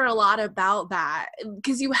wonder a lot about that,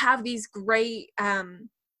 because you have these great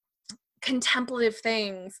contemplative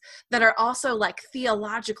things that are also like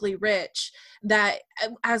theologically rich that,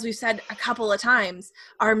 as we've said a couple of times,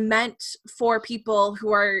 are meant for people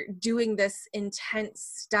who are doing this intense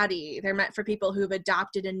study. They're meant for people who have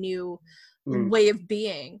adopted a new way of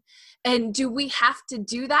being. And do we have to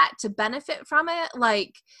do that to benefit from it?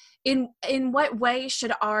 Like in what way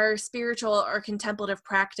should our spiritual or contemplative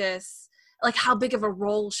practice, like how big of a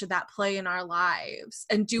role should that play in our lives?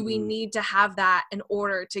 And do we need to have that in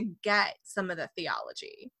order to get some of the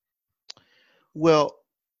theology? Well,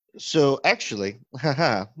 so actually,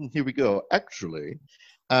 here we go. Actually,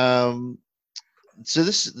 so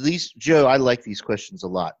Joe, I like these questions a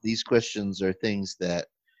lot. These questions are things that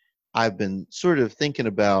I've been sort of thinking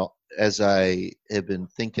about as I have been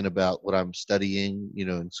thinking about what I'm studying,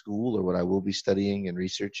 in school, or what I will be studying and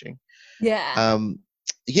researching. Yeah.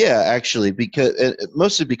 Yeah, actually,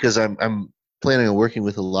 mostly because I'm planning on working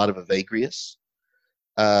with a lot of Evagrius.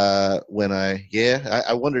 I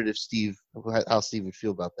wondered if how Steve would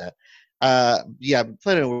feel about that. I've been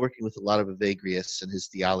planning on working with a lot of Evagrius and his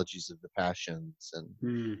theologies of the passions,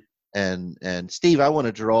 Hmm. and Steve, I want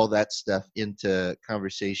to draw that stuff into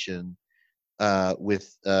conversation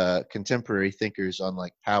with contemporary thinkers on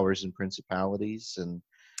like powers and principalities, and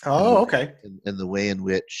the Oh, okay. and the way in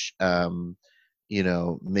which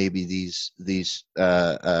maybe these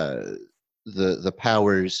the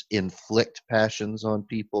powers inflict passions on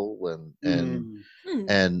people, Hmm. Hmm.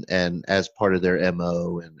 and as part of their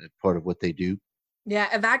MO and part of what they do. Yeah,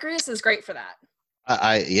 Evagrius is great for that.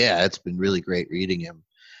 Yeah, it's been really great reading him.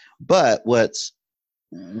 But what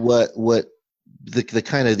the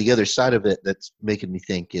kind of the other side of it that's making me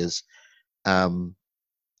think is,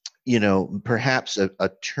 perhaps a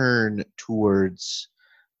turn towards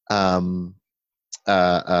um,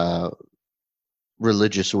 uh,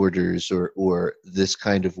 religious orders, or this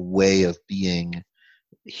kind of way of being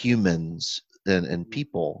humans and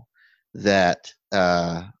people that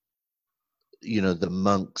the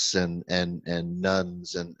monks and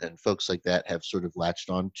nuns and folks like that have sort of latched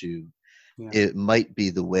onto. Yeah. It might be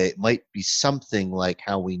the way, it might be something like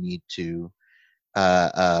how we need to uh,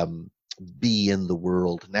 um, be in the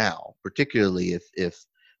world now, particularly if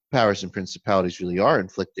powers and principalities really are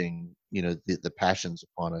inflicting the passions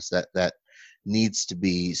upon us. That needs to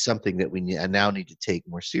be something that I now need to take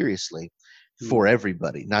more seriously for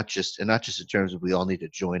everybody, not just in terms of we all need to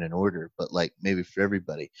join an order, but like maybe for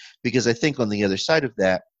everybody. Because I think on the other side of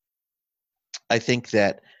that, I think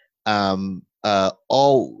that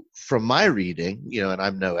all from my reading, and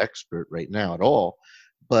I'm no expert right now at all,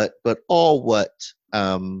 but all what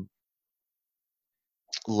um,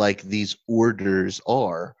 like these orders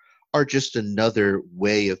are just another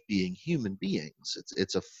way of being human beings.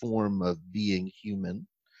 It's a form of being human,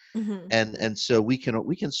 Mm-hmm. and so we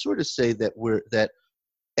can sort of say that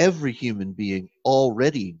every human being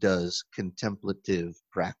already does contemplative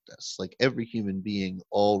practice. Like every human being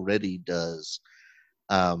already does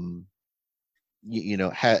um,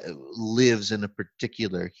 lives in a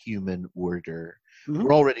particular human order. We're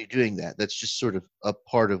Hmm. already doing that. That's just sort of a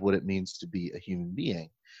part of what it means to be a human being.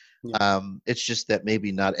 Yeah. It's just that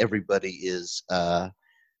maybe not everybody is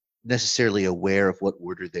necessarily aware of what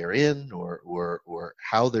order they're in, or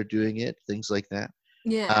how they're doing it, things like that.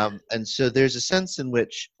 Yeah. And so there's a sense in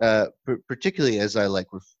which, particularly as I like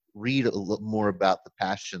read a little more about the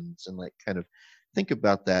passions and like kind of think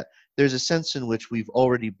about that, there's a sense in which we've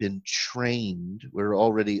already been trained. We're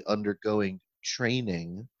already undergoing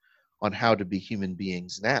training on how to be human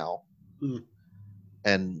beings now, Mm.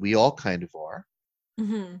 and we all kind of are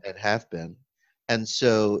Mm-hmm. and have been. And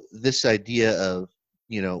so this idea of,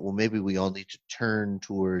 well, maybe we all need to turn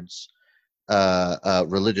towards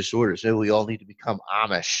religious orders. Maybe we all need to become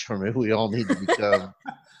Amish, or maybe we all need to become,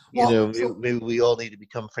 Well, so maybe we all need to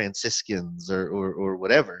become Franciscans, or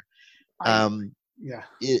whatever. I Um, yeah.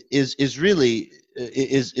 is really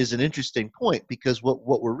is an interesting point, because what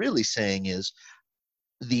we're really saying is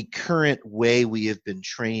the current way we have been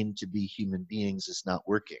trained to be human beings is not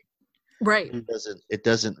working. Right. Mm. It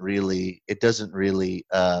doesn't really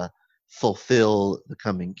fulfill the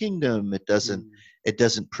coming kingdom. It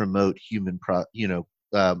doesn't promote human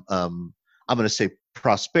I'm going to say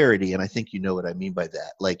prosperity, and I think you know what I mean by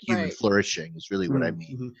that. Like human Right. flourishing is really what I Mm.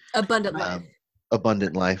 mean. Mhm. Abundant I, life.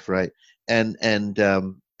 Abundant life, right? And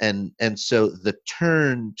so the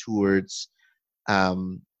turn towards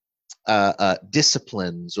um,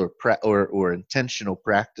 disciplines, or intentional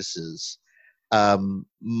practices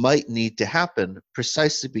might need to happen,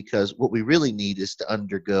 precisely because what we really need is to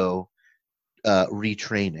undergo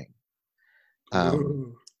retraining. Um,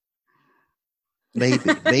 Ooh.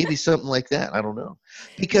 maybe something like that. I don't know,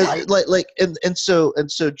 because Yeah. and so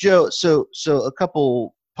Joe, so a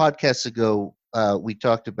couple podcasts ago, we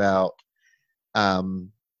talked about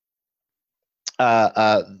um,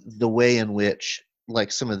 the way in which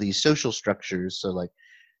like some of these social structures. So like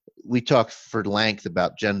we talked for length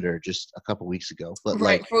about gender just a couple weeks ago, but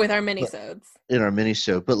Right. like For with our but minisodes. in our mini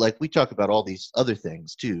show, but like we talk about all these other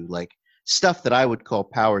things too, like stuff that I would call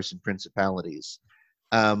powers and principalities.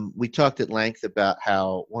 We talked at length about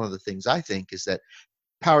how one of the things I think is that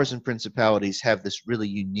powers and principalities have this really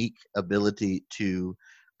unique ability to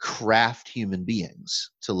craft human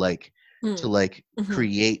beings, to Mm. like Mm-hmm.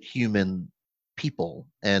 create human people,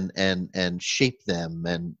 and shape them,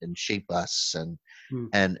 and shape us,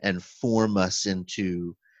 Mm. and form us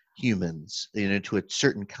into humans, to a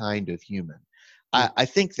certain kind of human. Mm. I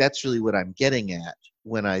think that's really what I'm getting at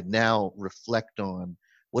when I now reflect on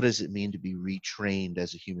what does it mean to be retrained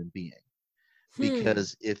as a human being. Hmm.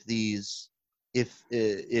 Because if these if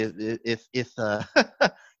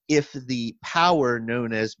the power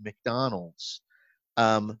known as McDonald's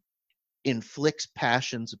um, inflicts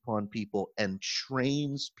passions upon people and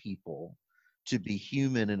trains people to be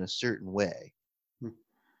human in a certain way,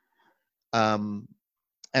 um,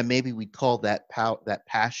 and maybe we call that that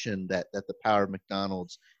passion that the power of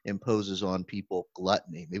McDonald's imposes on people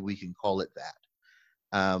gluttony. Maybe we can call it that.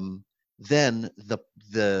 Then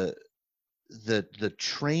the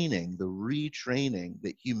training, the retraining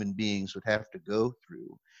that human beings would have to go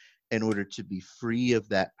through in order to be free of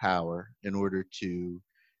that power, in order to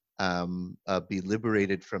be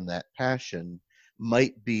liberated from that passion,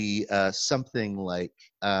 might be something like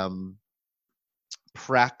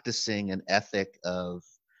practicing an ethic of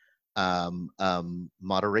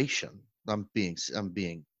moderation. I'm being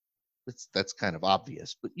that's kind of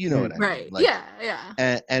obvious, but you know what I mean. Right. Like,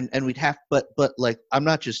 yeah. And we'd have, but like, I'm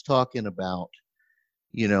not just talking about,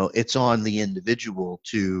 it's on the individual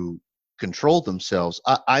to control themselves.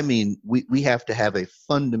 I mean, we have to have a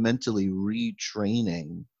fundamentally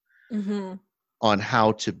retraining on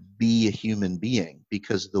how to be a human being,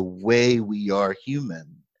 because the way we are human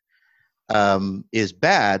is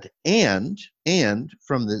bad, and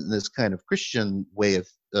from this kind of Christian way of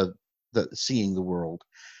seeing the world,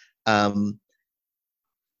 the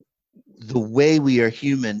way we are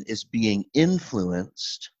human is being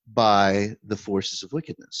influenced by the forces of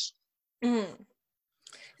wickedness.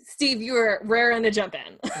 Steve, you were raring to jump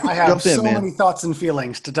in. I have so many thoughts and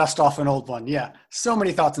feelings to dust off an old one. Yeah, so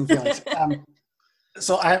many thoughts and feelings.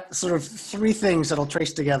 So I have sort of three things that'll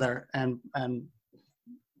trace together and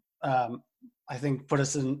I think put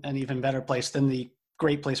us in an even better place than the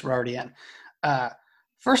great place we're already in.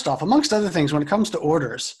 First off, amongst other things, when it comes to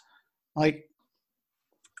orders, like,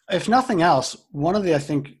 if nothing else, one of the, I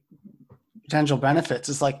think, potential benefits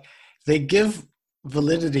is like they give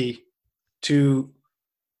validity to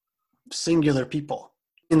singular people,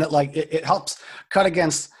 in that like it helps cut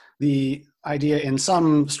against the idea in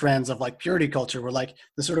some strands of like purity culture where like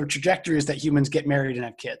the sort of trajectory is that humans get married and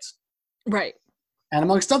have kids. Right. And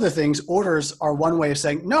amongst other things, orders are one way of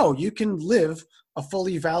saying, no, you can live a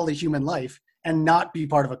fully valid human life and not be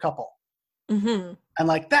part of a couple. And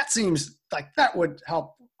like, that seems like that would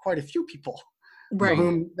help quite a few people, right, for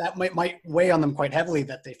whom that might weigh on them quite heavily,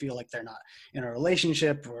 that they feel like they're not in a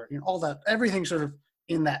relationship, or all that, everything sort of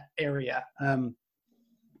in that area.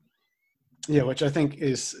 Which I think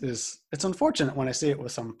is it's unfortunate when I see it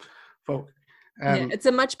with some folk. It's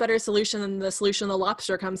a much better solution than the solution the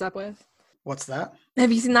lobster comes up with. What's that?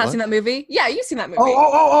 Have you seen that movie? Yeah, you've seen that movie.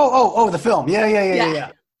 Oh, the film.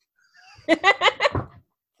 Yeah.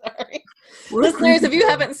 Sorry. Listeners, if you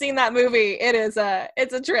haven't seen that movie, it's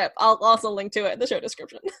a trip. I'll also link to it in the show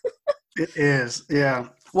description. It is, yeah.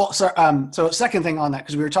 Well, so second thing on that,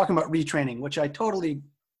 because we were talking about retraining, which I totally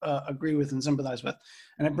agree with and sympathize with.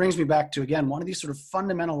 And it brings me back to, again, one of these sort of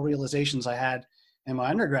fundamental realizations I had in my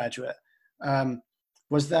undergraduate,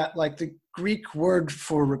 was that like the Greek word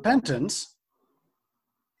for repentance,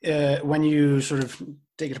 when you sort of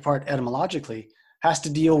take it apart etymologically, has to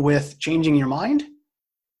deal with changing your mind,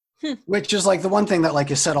 which is like the one thing that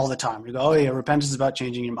like is said all the time. You go, oh yeah, repentance is about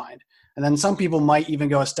changing your mind. And then some people might even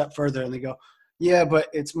go a step further and they go, yeah, but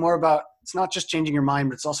it's more about, it's not just changing your mind,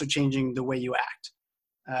 but it's also changing the way you act.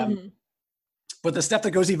 But the step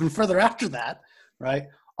that goes even further after that, right,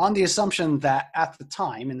 on the assumption that at the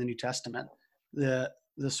time in the New Testament, the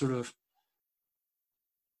sort of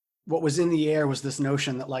what was in the air was this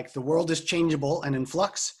notion that like the world is changeable and in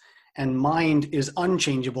flux, and mind is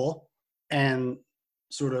unchangeable and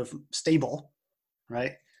sort of stable,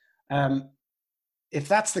 right? If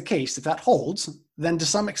that's the case, if that holds, then to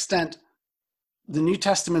some extent, the New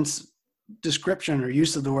Testament's description or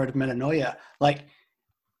use of the word metanoia, like,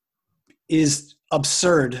 is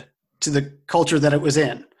absurd to the culture that it was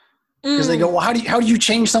in. Because they go, well, how do you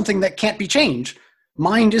change something that can't be changed?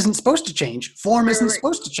 Mind isn't supposed to change. Form isn't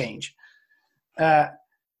supposed to change.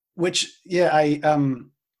 Which,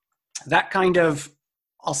 that kind of,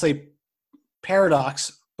 I'll say,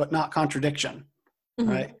 paradox, but not contradiction,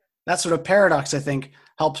 right? That sort of paradox, I think,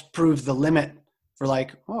 helps prove the limit for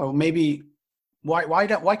like, oh, maybe why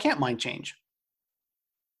can't mind change?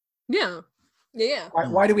 Yeah.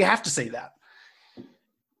 Why do we have to say that?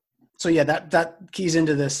 So yeah, that keys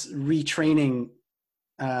into this retraining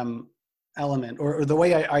element, or the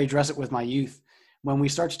way I address it with my youth. When we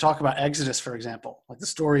start to talk about Exodus, for example, like the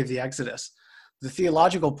story of the Exodus, the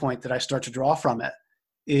theological point that I start to draw from it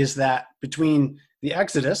is that between the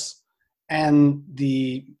Exodus and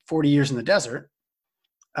the 40 years in the desert,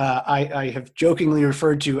 I have jokingly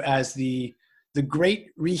referred to as the great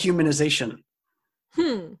rehumanization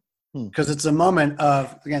because it's a moment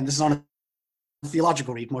of, again, this is on a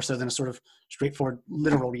theological read more so than a sort of straightforward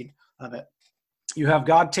literal read of it. You have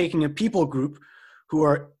God taking a people group who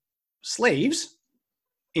are slaves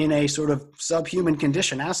in a sort of subhuman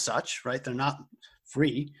condition as such, right? They're not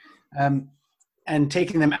free, and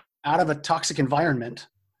taking them out of a toxic environment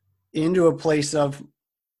into a place of,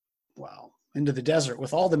 well, into the desert,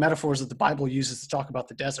 with all the metaphors that the Bible uses to talk about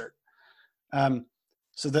the desert,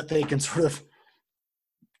 so that they can sort of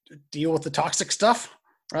deal with the toxic stuff,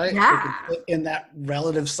 right? Yeah. They can sit in that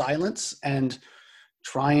relative silence and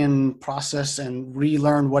try and process and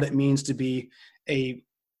relearn what it means to be a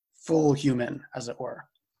full human, as it were.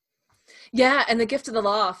 Yeah, and the gift of the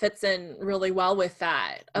law fits in really well with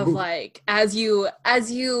that, of like, as you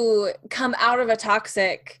come out of a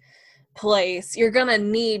toxic place, you're gonna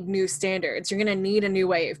need new standards. You're gonna need a new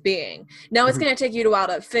way of being. Now it's gonna take you a while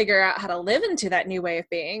to figure out how to live into that new way of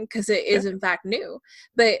being, because it is in fact new.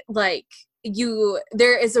 But like,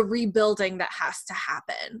 there is a rebuilding that has to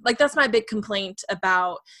happen. Like, that's my big complaint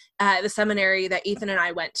about the seminary that Ethan and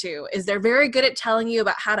I went to, is they're very good at telling you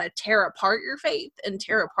about how to tear apart your faith and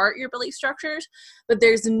tear apart your belief structures, but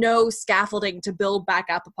there's no scaffolding to build back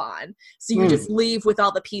up upon. So you just leave with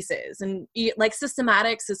all the pieces. And like,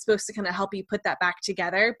 systematics is supposed to kind of help you put that back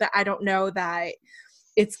together, but I don't know that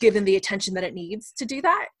it's given the attention that it needs to do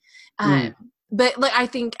that. But like, I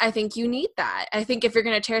think you need that. I think if you're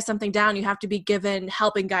going to tear something down, you have to be given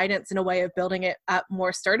help and guidance in a way of building it up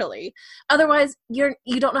more sturdily. Otherwise, you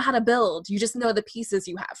don't know how to build. You just know the pieces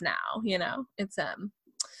you have now. You know, it's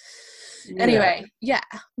Anyway, yeah.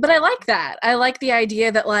 But I like that. I like the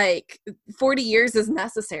idea that like 40 years is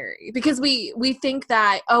necessary, because we think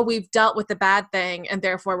that, oh, we've dealt with the bad thing and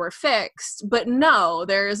therefore we're fixed. But no,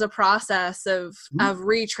 there is a process of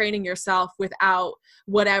retraining yourself without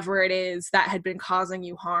whatever it is that had been causing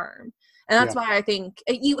you harm. And that's why I think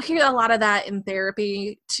you hear a lot of that in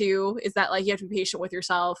therapy too, is that like, you have to be patient with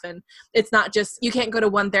yourself. And it's not just, you can't go to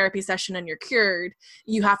one therapy session and you're cured.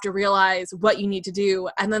 You have to realize what you need to do.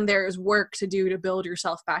 And then there's work to do to build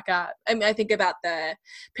yourself back up. I mean, I think about the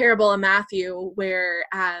parable of Matthew where,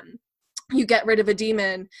 you get rid of a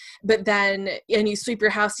demon, and you sweep your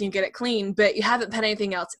house and you get it clean, but you haven't put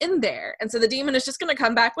anything else in there. And so the demon is just going to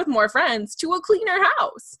come back with more friends to a cleaner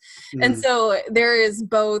house. And so there is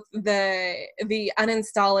both the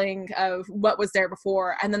uninstalling of what was there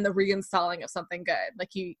before, and then the reinstalling of something good.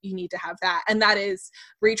 Like you need to have that. And that is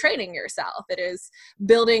retraining yourself. It is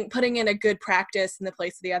putting in a good practice in the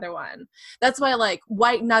place of the other one. That's why like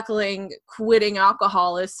white knuckling quitting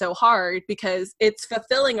alcohol is so hard, because it's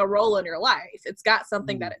fulfilling a role in your life. It's got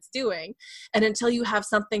something that it's doing. And until you have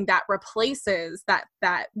something that replaces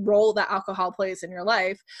that role that alcohol plays in your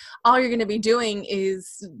life, all you're going to be doing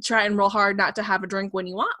is try and roll hard not to have a drink when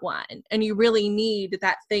you want one. And you really need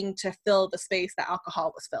that thing to fill the space that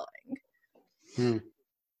alcohol was filling.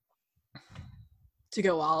 To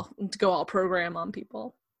go all program on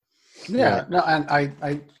people. Yeah, no, and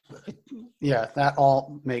I that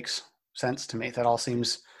all makes sense to me. That all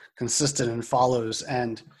seems consistent and follows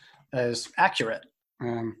and is accurate.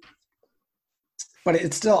 But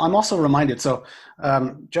it's still, I'm also reminded, so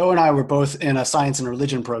Joe and I were both in a science and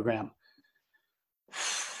religion program.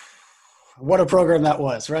 What a program that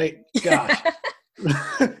was, right? Gosh.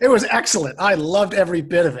 It was excellent. I loved every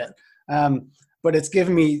bit of it. But it's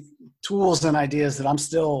given me tools and ideas that I'm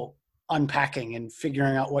still unpacking and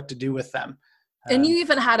figuring out what to do with them. And you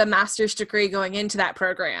even had a master's degree going into that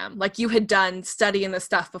program. Like, you had done studying this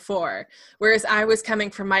stuff before. Whereas I was coming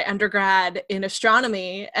from my undergrad in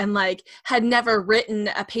astronomy and like had never written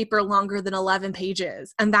a paper longer than 11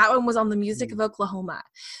 pages. And that one was on the music of Oklahoma.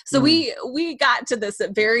 So we got to this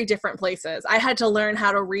at very different places. I had to learn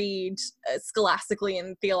how to read scholastically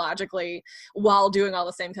and theologically while doing all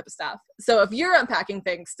the same type of stuff. So if you're unpacking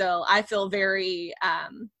things still, I feel very,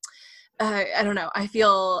 I don't know. I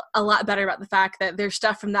feel a lot better about the fact that there's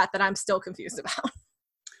stuff from that I'm still confused about.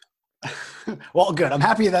 Well, good. I'm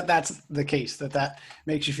happy that that's the case, that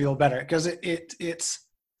makes you feel better, because it's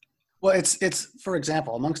for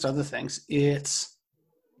example, amongst other things, it's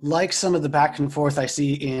like some of the back and forth I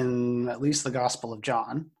see in at least the Gospel of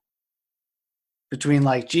John between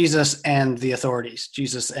like Jesus and the authorities,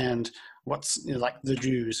 Jesus and like the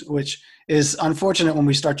Jews, which is unfortunate when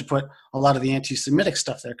we start to put a lot of the anti-Semitic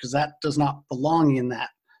stuff there, because that does not belong in that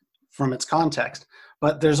from its context.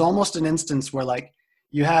 But there's almost an instance where like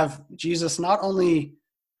you have Jesus not only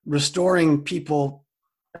restoring people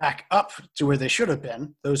back up to where they should have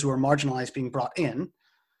been, those who are marginalized being brought in,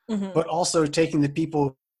 but also taking the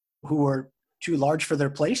people who are too large for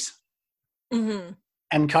their place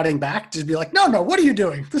and cutting back to be like, no, what are you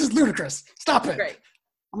doing? This is ludicrous. Stop it. Right.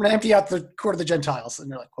 I'm going to empty out the court of the Gentiles. And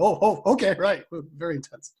they're like, oh, okay, right. Very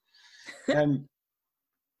intense. And,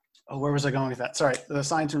 where was I going with that? Sorry, the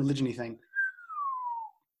science and religion-y thing.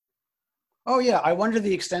 Oh, yeah, I wonder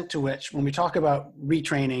the extent to which, when we talk about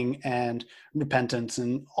retraining and repentance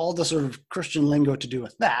and all the sort of Christian lingo to do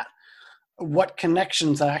with that, what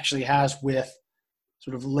connections that actually has with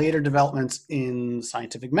sort of later developments in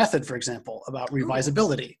scientific method, for example, about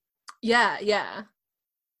revisability. Yeah.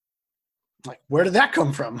 Like, where did that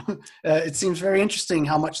come from? It seems very interesting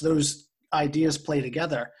how much those ideas play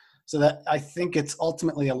together. So that I think it's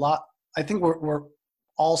ultimately a lot. I think we're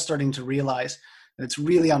all starting to realize that it's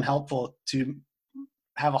really unhelpful to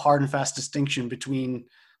have a hard and fast distinction between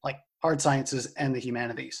like hard sciences and the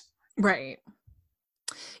humanities. Right.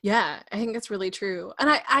 Yeah, I think that's really true. And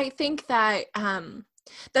I think that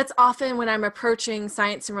that's often when I'm approaching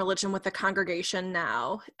science and religion with the congregation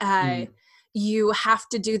now. You have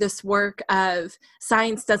to do this work of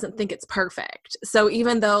science doesn't think it's perfect. So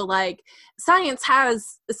even though like science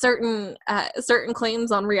has certain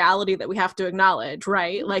claims on reality that we have to acknowledge,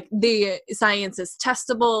 right? Like the science is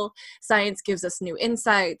testable. Science gives us new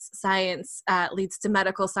insights. Science leads to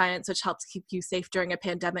medical science, which helps keep you safe during a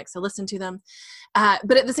pandemic. So listen to them.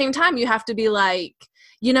 But at the same time, you have to be like,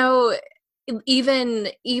 even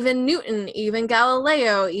Newton, even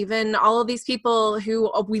Galileo, even all of these people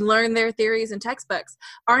who we learn their theories in textbooks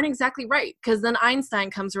aren't exactly right, because then Einstein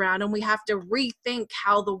comes around and we have to rethink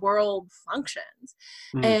how the world functions.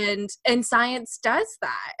 And science does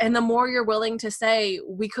that. And the more you're willing to say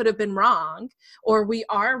we could have been wrong or we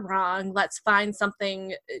are wrong, let's find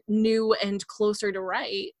something new and closer to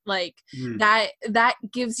right, like that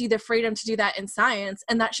gives you the freedom to do that in science,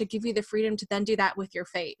 and that should give you the freedom to then do that with your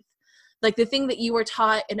faith. Like the thing that you were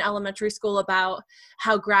taught in elementary school about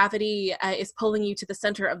how gravity is pulling you to the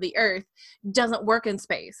center of the earth doesn't work in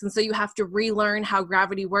space. And so you have to relearn how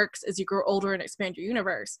gravity works as you grow older and expand your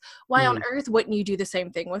universe. Why on earth wouldn't you do the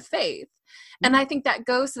same thing with faith? And I think that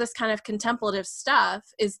goes to this kind of contemplative stuff,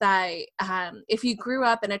 is that if you grew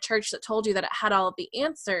up in a church that told you that it had all of the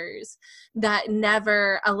answers, that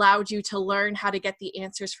never allowed you to learn how to get the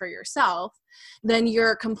answers for yourself, then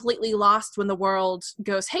you're completely lost when the world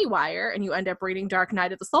goes haywire and you end up reading Dark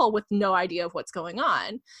Night of the Soul with no idea of what's going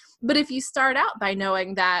on. But if you start out by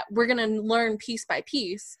knowing that we're going to learn piece by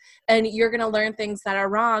piece and you're going to learn things that are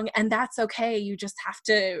wrong, and that's okay, you just have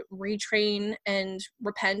to retrain and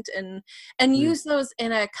repent and use those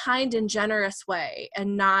in a kind and generous way,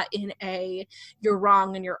 and not in a you're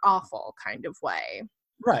wrong and you're awful kind of way.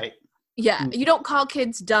 Right. Yeah, you don't call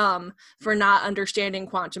kids dumb for not understanding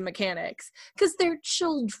quantum mechanics, because they're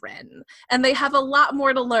children and they have a lot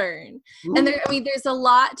more to learn. And there's a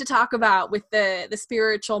lot to talk about with the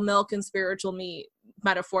spiritual milk and spiritual meat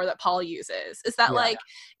metaphor that Paul uses, is that like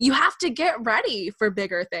you have to get ready for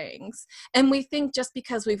bigger things. And we think just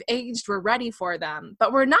because we've aged, we're ready for them,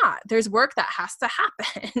 but we're not. There's work that has to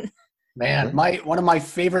happen. Man, one of my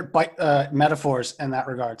favorite metaphors in that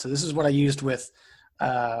regard. So this is what I used with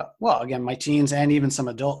again, my teens and even some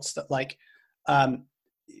adults, that like,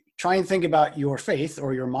 try and think about your faith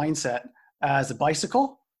or your mindset as a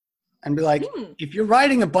bicycle, and be like, if you're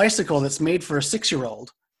riding a bicycle that's made for a 6-year-old,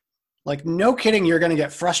 like, no kidding, you're going to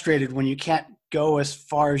get frustrated when you can't go as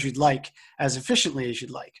far as you'd like, as efficiently as you'd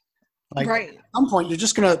like. Like, at some point, you're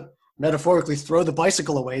just going to metaphorically throw the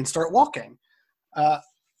bicycle away and start walking.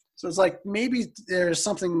 So it's like, maybe there's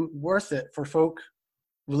something worth it for folk,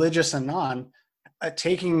 religious and non,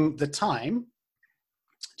 taking the time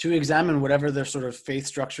to examine whatever their sort of faith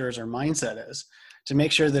structures or mindset is, to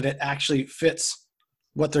make sure that it actually fits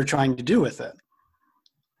what they're trying to do with it.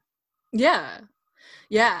 Yeah.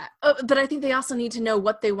 But I think they also need to know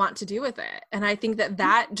what they want to do with it. And I think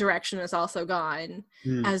that direction has also gone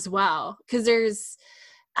as well. Because there's,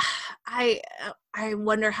 I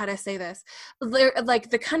wonder how to say this. Like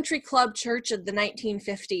the country club church of the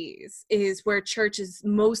 1950s is where church is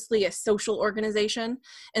mostly a social organization.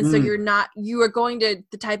 And so you are going to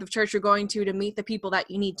the type of church you're going to meet the people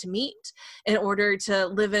that you need to meet in order to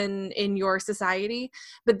live in your society.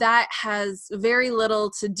 But that has very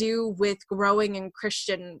little to do with growing in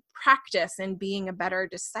Christian practice and being a better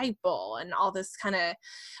disciple and all this kind of,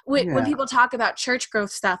 when people talk about church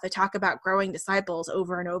growth stuff, they talk about growing disciples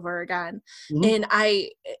over and over again. And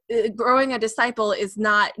growing a disciple is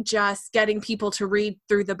not just getting people to read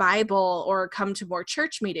through the Bible or come to more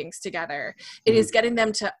church meetings together. It is getting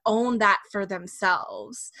them to own that for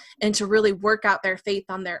themselves and to really work out their faith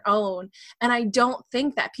on their own. And I don't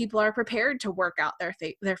think that people are prepared to work out their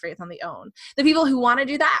faith on their own. The people who want to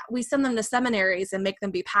do that, we send them to seminaries and make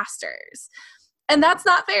them be pastors. And that's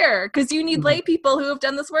not fair, because you need lay people who have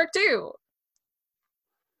done this work too.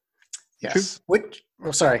 Yes. Which?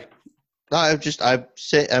 Oh, sorry. No,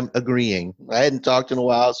 I'm agreeing. I hadn't talked in a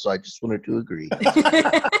while, so I just wanted to agree.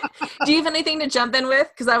 Do you have anything to jump in with?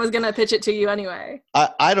 Because I was gonna pitch it to you anyway.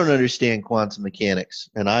 I don't understand quantum mechanics,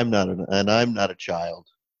 and I'm not a child.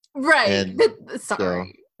 Right. And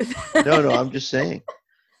Sorry. No, I'm just saying.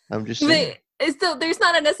 So there's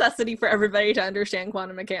not a necessity for everybody to understand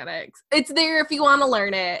quantum mechanics. It's there if you want to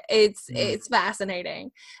learn it. It's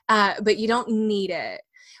fascinating, but you don't need it.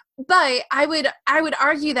 But I would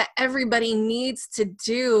argue that everybody needs to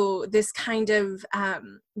do this kind of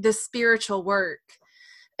this spiritual work.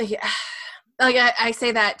 Like I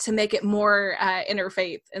say that to make it more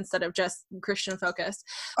interfaith instead of just Christian focused.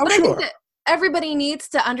 Oh, but sure. I think that everybody needs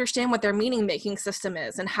to understand what their meaning making system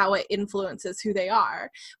is and how it influences who they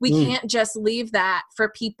are. We can't just leave that for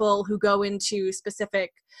people who go into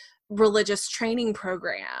specific religious training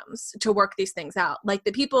programs to work these things out. Like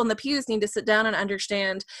the people in the pews need to sit down and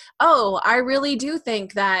understand, oh, I really do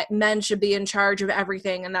think that men should be in charge of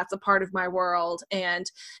everything and that's a part of my world. And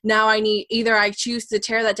now I choose to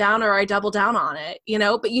tear that down or I double down on it,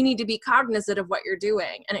 but you need to be cognizant of what you're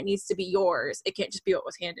doing and it needs to be yours. It can't just be what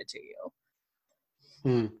was handed to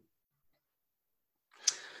you.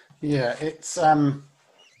 Yeah, it's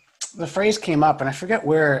the phrase came up and I forget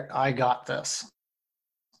where I got this.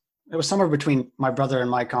 It was somewhere between my brother and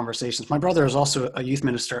my conversations. My brother is also a youth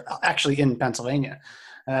minister, actually in Pennsylvania.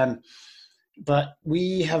 But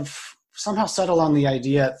we have somehow settled on the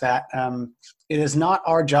idea that it is not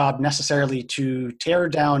our job necessarily to tear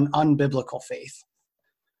down unbiblical faith,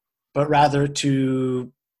 but rather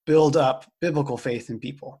to build up biblical faith in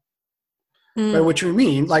people. By which we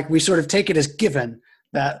mean, like, we sort of take it as given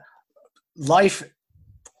that life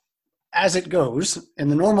as it goes in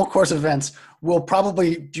the normal course of events will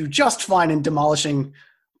probably do just fine in demolishing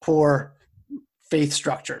poor faith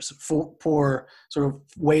structures, poor sort of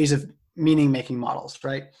ways of meaning-making models,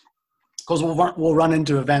 right? Because we'll run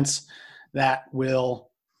into events that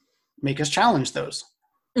will make us challenge those.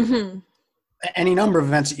 Mm-hmm. Any number of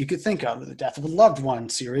events that you could think of: the death of a loved one,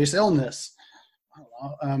 serious illness,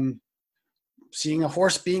 seeing a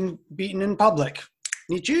horse being beaten in public.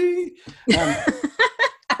 Nietzsche.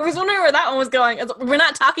 I was wondering where that one was going. We're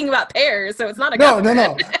not talking about pears, so it's not a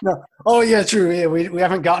no. Oh yeah, true. Yeah, we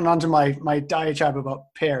haven't gotten onto my diatribe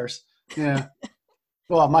about pears. Yeah.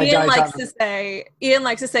 Well, Ian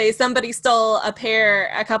likes to say somebody stole a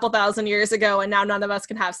pear a couple thousand years ago, and now none of us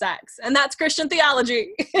can have sex, and that's Christian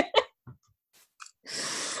theology.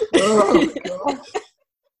 Oh gosh.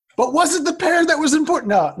 But was it the pear that was important?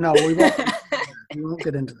 No, we won't. We won't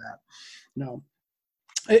get into that. No.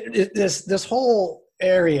 This whole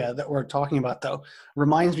area that we're talking about, though,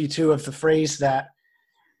 reminds me too of the phrase that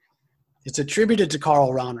it's attributed to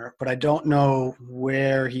Karl Rahner, but I don't know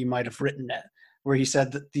where he might have written it, where he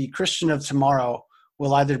said that the Christian of tomorrow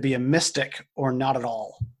will either be a mystic or not at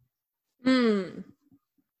all.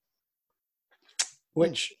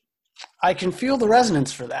 Which I can feel the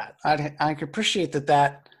resonance for that. I can appreciate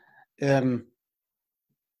that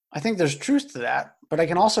I think there's truth to that, but I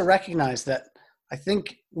can also recognize that I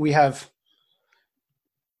think we have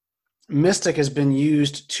mystic has been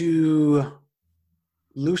used too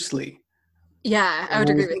loosely. Yeah, I would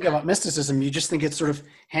agree with that. When you think about mysticism, you just think it's sort of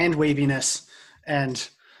hand waviness and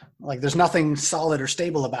like there's nothing solid or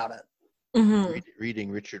stable about it. Mm-hmm.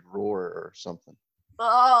 Reading Richard Rohr or something.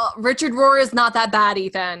 Oh, Richard Rohr is not that bad,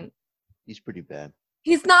 Ethan. He's pretty bad.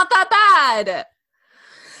 He's not that bad.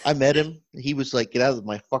 I met him. He was like, "Get out of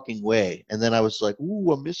my fucking way," and then I was like,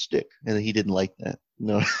 "Ooh, a mystic," and he didn't like that.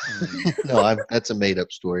 No, that's a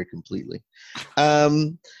made-up story completely.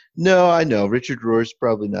 No, I know Richard Rohr is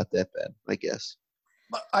probably not that bad, I guess.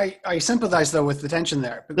 I sympathize though with the tension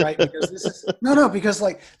there, right? Because this is because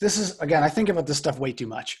like this is again, I think about this stuff way too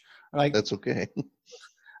much. Right? That's okay.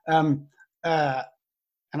 And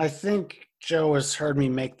I think Joe has heard me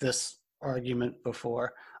make this argument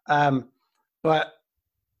before, but.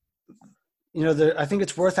 I think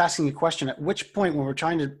it's worth asking a question: at which point, when we're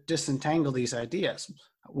trying to disentangle these ideas,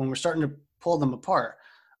 when we're starting to pull them apart,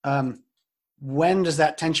 when does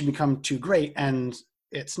that tension become too great and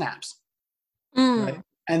it snaps? Right?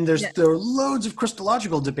 And there are loads of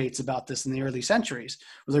Christological debates about this in the early centuries,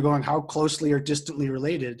 where they're going, how closely or distantly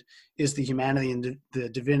related is the humanity and the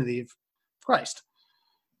divinity of Christ?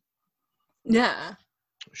 Yeah.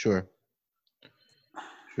 Sure.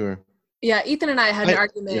 Yeah, Ethan and I had an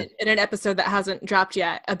argument in an episode that hasn't dropped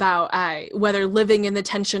yet about whether living in the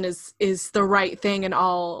tension is the right thing in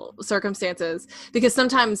all circumstances. Because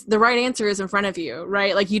sometimes the right answer is in front of you,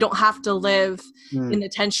 right? Like you don't have to live in the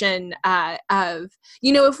tension of,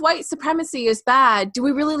 if white supremacy is bad, do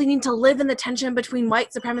we really need to live in the tension between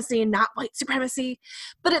white supremacy and not white supremacy?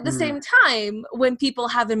 But at the same time, when people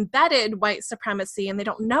have embedded white supremacy and they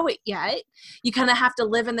don't know it yet, you kind of have to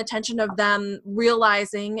live in the tension of them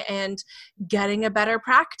realizing and getting a better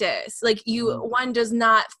practice. Like one does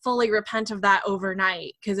not fully repent of that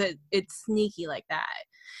overnight because it's sneaky like that.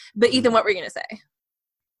 But Ethan, what were you going to say?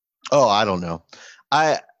 Oh, I don't know.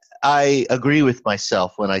 I agree with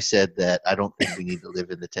myself when I said that I don't think we need to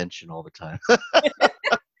live in the tension all the time. The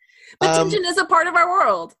tension is a part of our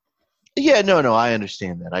world. Yeah, no, I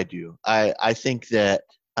understand that. I do. I think that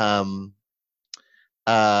I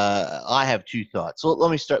have two thoughts. So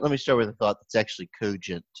let me start with a thought that's actually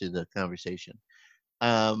cogent to the conversation.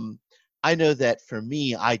 I know that for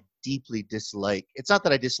me, I deeply dislike. It's not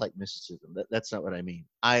that I dislike mysticism. That's not what I mean.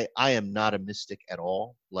 I am not a mystic at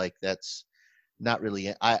all. Like that's not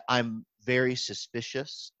really. I'm very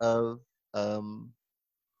suspicious of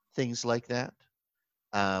things like that.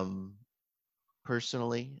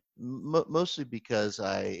 Personally, mostly because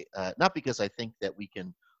not because I think that we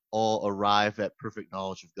can all arrive at perfect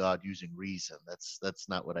knowledge of God using reason. That's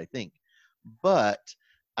not what I think. But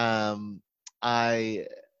I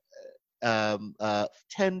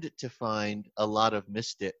tend to find a lot of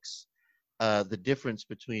mystics, the difference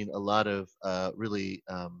between a lot of really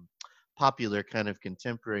popular kind of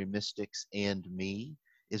contemporary mystics and me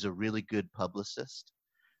is a really good publicist.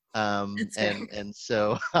 And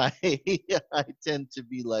so I tend to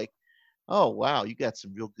be like, oh wow, you got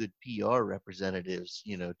some real good PR representatives,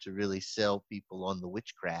 to really sell people on the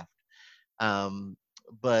witchcraft.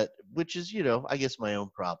 But which is, I guess my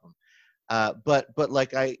own problem. But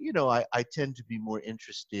like I tend to be more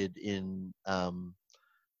interested in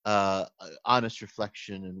honest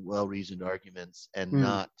reflection and well-reasoned arguments, and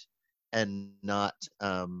not and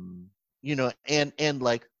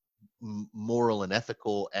like moral and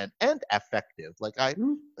ethical and affective. Like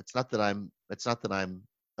it's not that I'm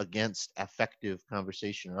against affective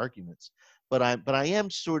conversation or arguments, but I am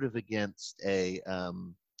sort of against a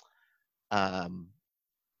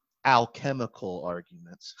alchemical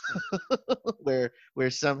arguments where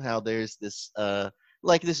somehow there's this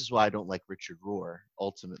like, this is why I don't like Richard Rohr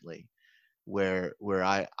ultimately, where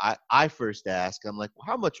I first ask, I'm like, well,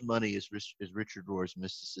 how much money is Richard Rohr's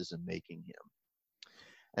mysticism making him?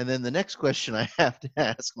 And then the next question I have to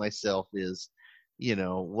ask myself is,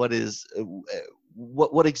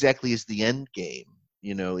 what exactly is the end game?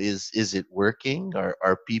 Is it working?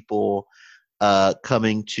 Are people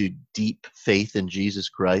coming to deep faith in Jesus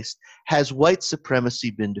Christ? Has white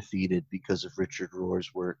supremacy been defeated because of Richard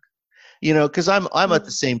Rohr's work? Because I'm at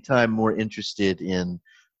the same time more interested in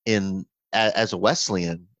as a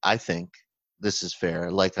Wesleyan. I think this is fair.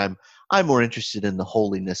 Like I'm more interested in the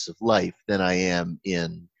holiness of life than I am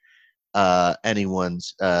in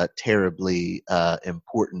anyone's terribly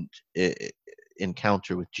important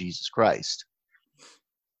encounter with Jesus Christ.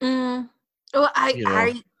 Well,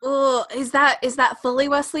 is that fully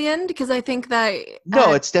Wesleyan? Because I think that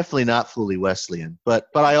no, it's definitely not fully Wesleyan, but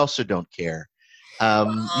I also don't care. You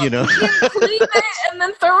can't leave it and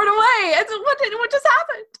then throw it away. What just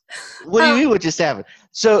happened? What do you mean? What just happened?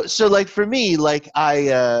 So like for me, like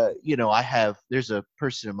I there's a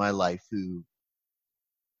person in my life who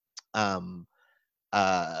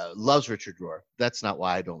loves Richard Rohr. That's not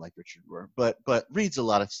why I don't like Richard Rohr, but reads a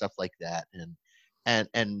lot of stuff like that, and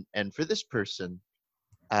for this person,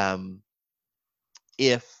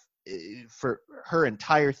 if for her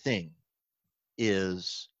entire thing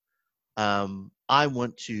is I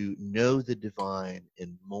want to know the divine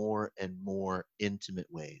in more and more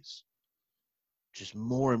intimate ways, just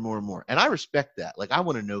more and more and more. And I respect that. Like, I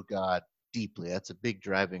want to know God deeply. That's a big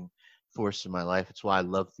driving force in my life. It's why I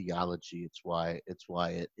love theology. It's why it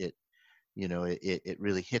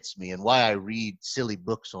really hits me, and why I read silly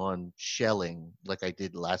books on Schelling like I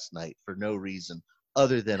did last night for no reason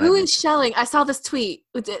other than who is Schelling? I saw this tweet.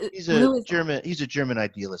 He's a German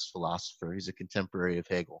idealist philosopher. He's a contemporary of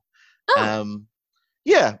Hegel. Oh.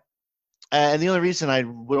 Yeah. And the only reason I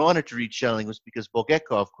wanted to read Schelling was because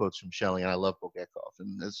Bulgakov quotes from Schelling, and I love Bulgakov,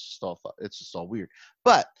 and it's just all weird.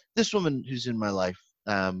 But this woman who's in my life,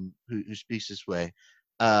 who speaks this way,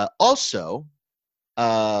 also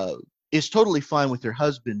is totally fine with her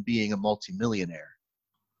husband being a multimillionaire.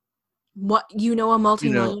 What, a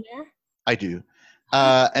multimillionaire? I do,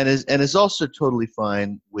 and is also totally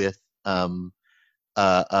fine with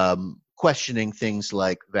questioning things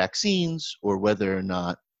like vaccines or whether or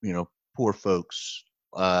not, poor folks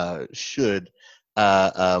should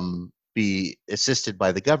be assisted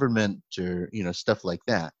by the government or, stuff like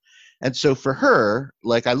that. And so for her,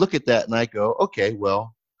 like, I look at that and I go, okay,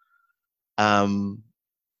 well, who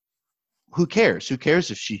cares? Who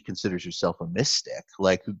cares if she considers herself a mystic?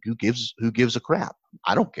 Like, who gives a crap?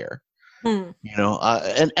 I don't care. Hmm.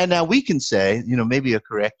 And now we can say, maybe a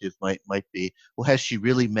corrective might be, well, has she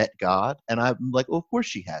really met God? And I'm like, well, of course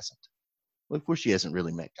she hasn't. Well, of course she hasn't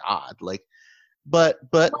really met God. Like, but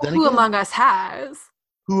Well, then who again, among us has?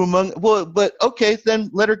 but okay,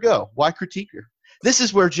 then let her go. Why critique her? This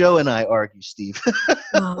is where Joe and I argue, Steve.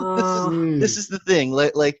 This is the thing.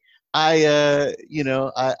 Like I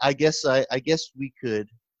guess we could.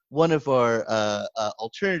 One of our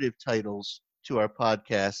alternative titles to our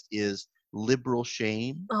podcast is liberal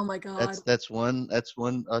shame. Oh my God. That's one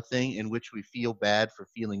thing in which we feel bad for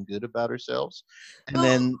feeling good about ourselves, and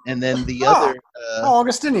then the other.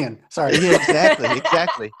 Augustinian. Sorry. Yeah,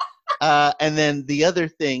 exactly. And then the other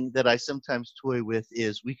thing that I sometimes toy with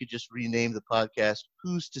is we could just rename the podcast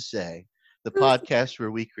 "Who's to Say," the podcast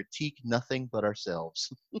where we critique nothing but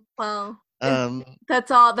ourselves. Well,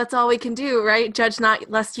 that's all we can do, right? Judge not,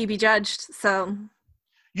 lest ye be judged. So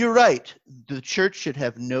you're right. The church should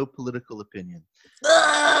have no political opinion.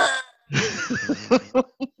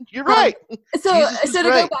 You're right. So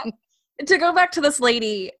right. to go back to this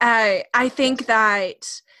lady, I think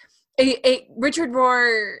that Richard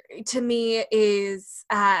Rohr to me is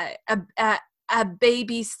a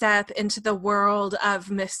baby step into the world of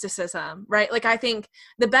mysticism, right? Like, I think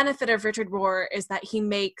the benefit of Richard Rohr is that he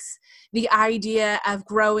makes the idea of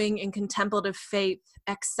growing in contemplative faith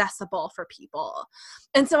accessible for people.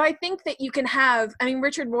 And so I think that you can have,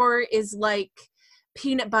 Richard Rohr is like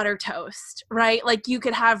peanut butter toast, right? Like, you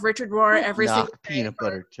could have Richard Rohr every single day. Peanut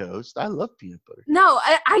butter toast. I love peanut butter. No,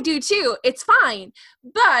 I do too. It's fine.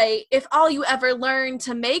 But if all you ever learn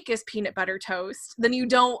to make is peanut butter toast, then you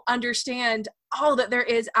don't understand all that there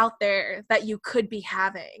is out there that you could be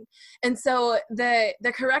having. And so the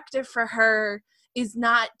corrective for her is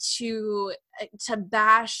not to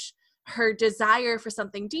bash her desire for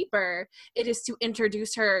something deeper. It is to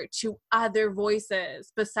introduce her to other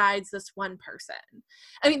voices besides this one person.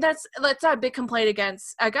 That's a big complaint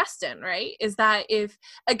against Augustine, right? Is that if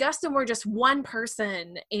Augustine were just one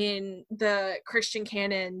person in the Christian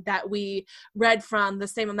canon that we read from the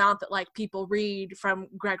same amount that like people read from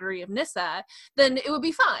Gregory of Nyssa, then it would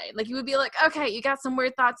be fine. Like, you would be like, okay, you got some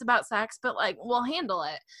weird thoughts about sex, but like, we'll handle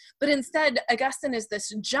it. But instead, Augustine is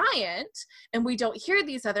this giant and we don't hear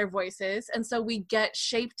these other voices. And so we get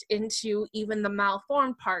shaped into even the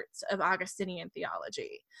malformed parts of Augustinian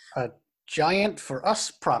theology. A giant for us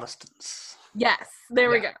Protestants. Yes, there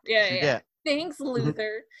we go. Yeah. Thanks,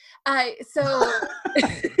 Luther. So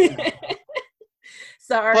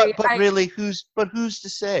sorry. But really, who's to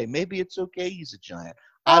say? Maybe it's okay he's a giant.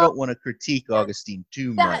 I don't want to critique Augustine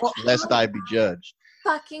too much, lest I be judged.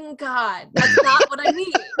 Fucking God. That's not what I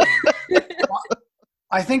mean.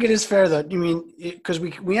 I think it is fair that because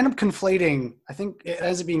we end up conflating. I think it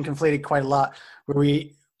ends up being conflated quite a lot. Where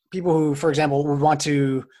people who, for example, would want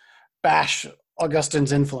to bash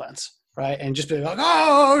Augustine's influence, right, and just be like,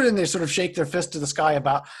 oh, and they sort of shake their fist to the sky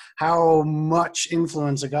about how much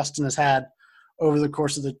influence Augustine has had over the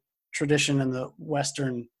course of the tradition and the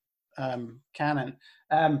Western canon.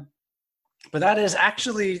 But that is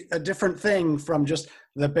actually a different thing from just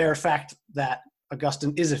the bare fact that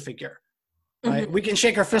Augustine is a figure. Right? Mm-hmm. We can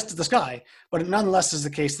shake our fist at the sky, but it nonetheless is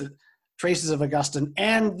the case that traces of Augustine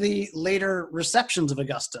and the later receptions of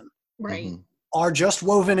Augustine are just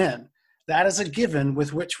woven in. That is a given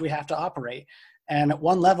with which we have to operate. And at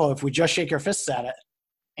one level, if we just shake our fists at it,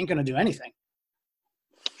 ain't going to do anything.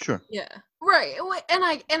 Sure. Yeah. Right.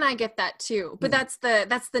 And I get that too. But that's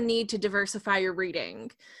the need to diversify your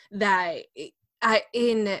reading. That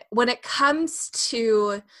when it comes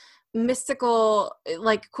to mystical,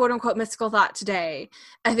 like quote unquote mystical thought today,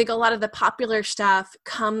 I think a lot of the popular stuff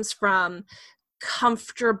comes from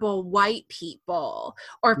comfortable white people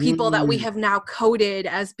or people that we have now coded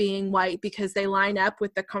as being white because they line up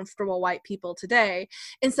with the comfortable white people today,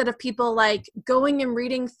 instead of people like going and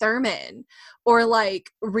reading Thurman or like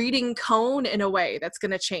reading Cone in a way that's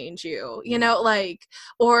going to change you, like,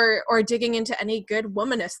 or digging into any good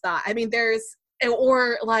womanist thought.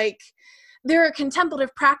 There are contemplative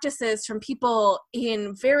practices from people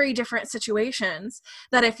in very different situations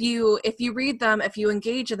that if you read them, if you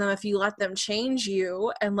engage in them, if you let them change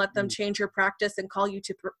you and let them change your practice and call you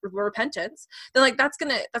to repentance, then like that's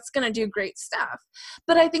gonna do great stuff.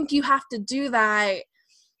 But I think you have to do that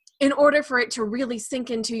in order for it to really sink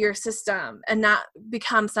into your system and not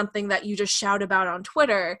become something that you just shout about on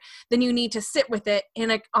Twitter, then you need to sit with it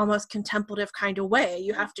in a almost contemplative kind of way.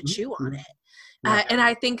 You have to chew on it. And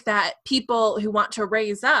I think that people who want to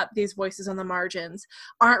raise up these voices on the margins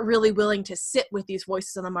aren't really willing to sit with these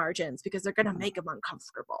voices on the margins because they're going to make them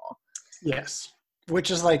uncomfortable. Yes.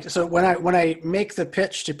 Which is like, so when I make the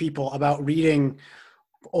pitch to people about reading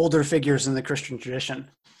older figures in the Christian tradition,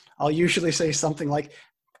 I'll usually say something like,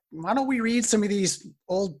 why don't we read some of these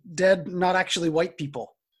old, dead, not actually white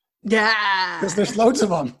people? Yeah. Because there's loads of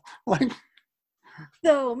them. Like,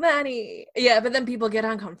 so many. Yeah, but then people get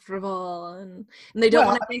uncomfortable and they don't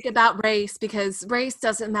want to think about race because race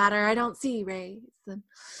doesn't matter. I don't see race. And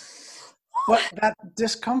but that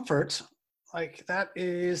discomfort, like, that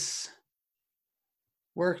is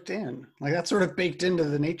worked in. Like, that's sort of baked into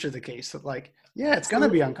the nature of the case that, like, yeah, it's going to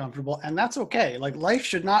be uncomfortable, and that's okay. Like, life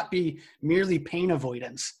should not be merely pain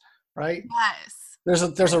avoidance, right?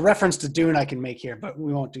 Yes. There's a reference to Dune I can make here, but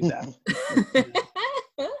we won't do that.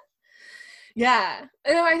 Yeah,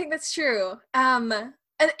 no, I think that's true. And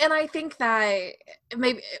I think that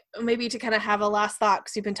maybe to kind of have a last thought,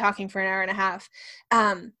 because you've been talking for an hour and a half,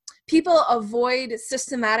 people avoid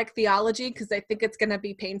systematic theology because they think it's going to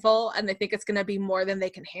be painful and they think it's going to be more than they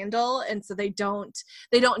can handle, and so they don't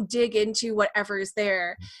dig into whatever is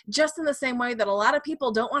there. Just in the same way that a lot of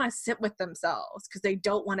people don't want to sit with themselves because they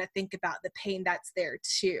don't want to think about the pain that's there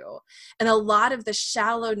too. And a lot of the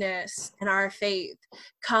shallowness in our faith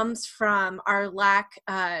comes from our lack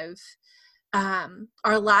of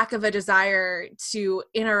a desire to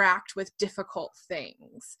interact with difficult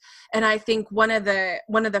things. And I think one of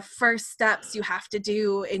the first steps you have to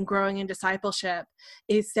do in growing in discipleship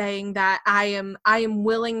is saying that I am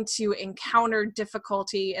willing to encounter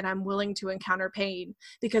difficulty and I'm willing to encounter pain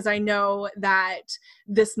because I know that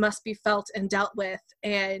this must be felt and dealt with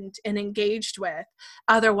and engaged with.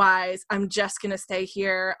 Otherwise, I'm just going to stay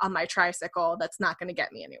here on my tricycle. That's not going to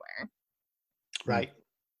get me anywhere. Right.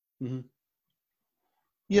 Mm-hmm.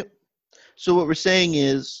 Yep. So what we're saying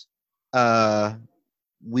is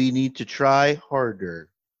we need to try harder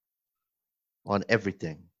on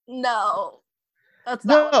everything. No. That's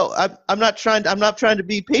no, I'm not trying to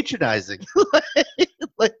be patronizing.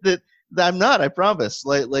 like that I'm not, I promise.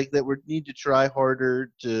 Like that we need to try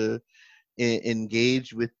harder to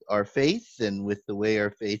engage with our faith and with the way our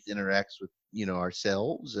faith interacts with,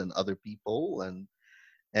 ourselves and other people,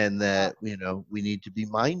 and that, we need to be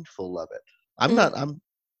mindful of it.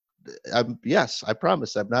 Yes, I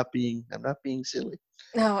promise I'm not being silly.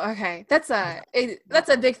 Oh, okay. That's a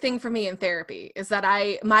big thing for me in therapy, is that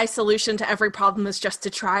my solution to every problem is just to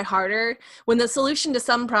try harder, when the solution to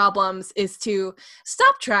some problems is to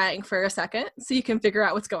stop trying for a second so you can figure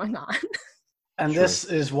out what's going on. And sure. This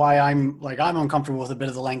is why I'm uncomfortable with a bit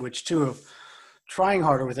of the language too, of trying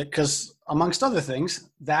harder with it, because amongst other things,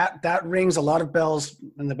 that rings a lot of bells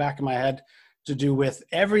in the back of my head to do with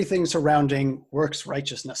everything surrounding works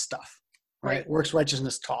righteousness stuff, right? Works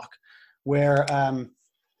righteousness talk, where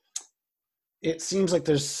it seems like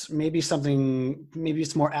there's maybe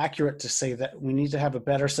it's more accurate to say that we need to have a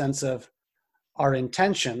better sense of our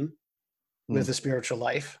intention with the spiritual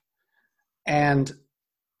life, and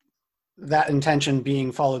that intention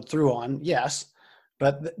being followed through on, yes,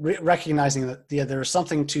 but recognizing that there's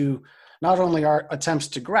something to not only our attempts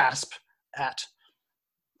to grasp at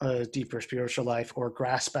a deeper spiritual life or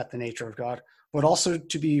grasp at the nature of God, but also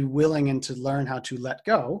to be willing and to learn how to let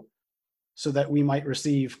go so that we might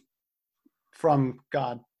receive from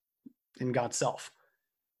God in God's self.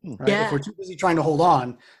 Right? Yeah. If we're too busy trying to hold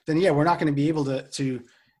on, then we're not going to be able to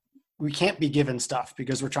we can't be given stuff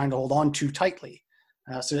because we're trying to hold on too tightly.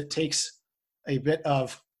 So it takes a bit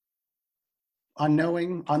of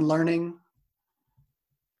unknowing, unlearning.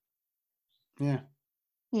 Yeah.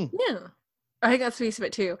 Yeah. I think that speaks of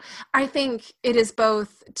it too. I think it is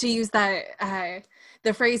both, to use that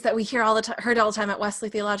the phrase that we heard all the time at Wesley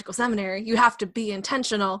Theological Seminary, you have to be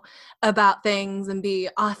intentional about things and be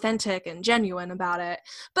authentic and genuine about it.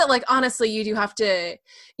 But like, honestly, you have to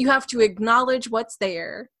acknowledge what's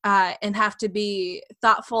there and have to be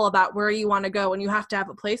thoughtful about where you want to go, and you have to have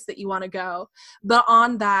a place that you want to go. But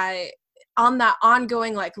on that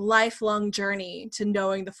ongoing, like, lifelong journey to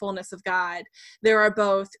knowing the fullness of God, there are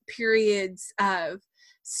both periods of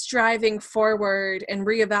striving forward and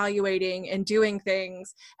reevaluating and doing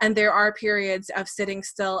things, and there are periods of sitting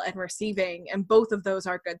still and receiving, and both of those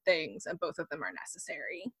are good things and both of them are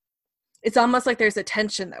necessary. It's almost like there's a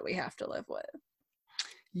tension that we have to live with.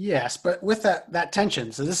 Yes, but with that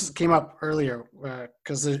tension, so this came up earlier,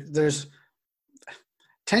 because there's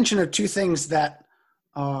tension of two things that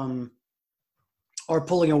are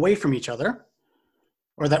pulling away from each other,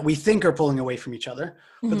 or that we think are pulling away from each other.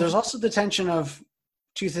 But there's also the tension of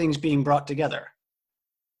two things being brought together,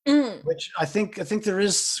 which I think there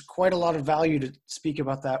is quite a lot of value to speak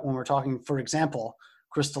about that when we're talking, for example,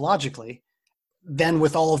 Christologically, then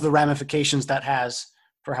with all of the ramifications that has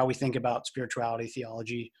for how we think about spirituality,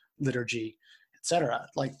 theology, liturgy, etc.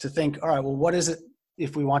 Like to think, all right, well, what is it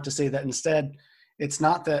if we want to say that instead it's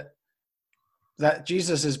not that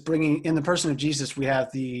Jesus is bringing, in the person of Jesus, we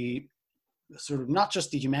have the sort of not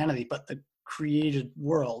just the humanity, but the created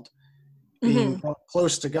world being brought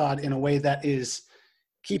close to God in a way that is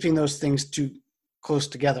keeping those things too close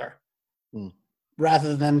together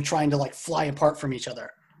rather than trying to like fly apart from each other.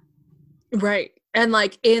 Right. And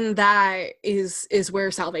like in that is where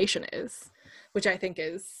salvation is, which I think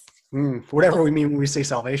is whatever we mean when we say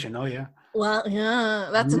salvation. Oh yeah. Well, yeah,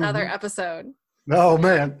 that's another episode. Oh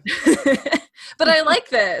man. But I like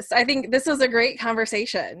this. I think this was a great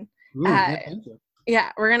conversation. Thank you.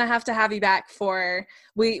 Yeah, we're gonna have to have you back for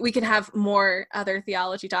we can have more other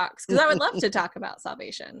theology talks, because I would love to talk about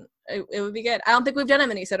salvation. It would be good. I don't think we've done a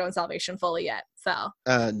minisode on salvation fully yet. So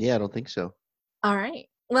yeah, I don't think so. All right.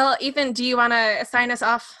 Well, Ethan, do you want to sign us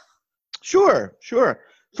off? Sure.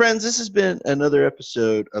 Friends, this has been another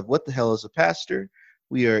episode of What the Hell is a Pastor?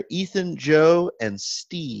 We are Ethan, Joe, and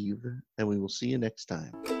Steve, and we will see you next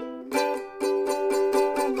time.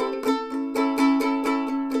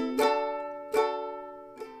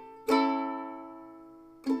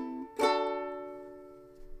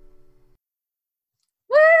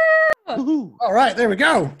 Woo! All right, there we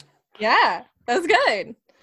go. Yeah, that was good.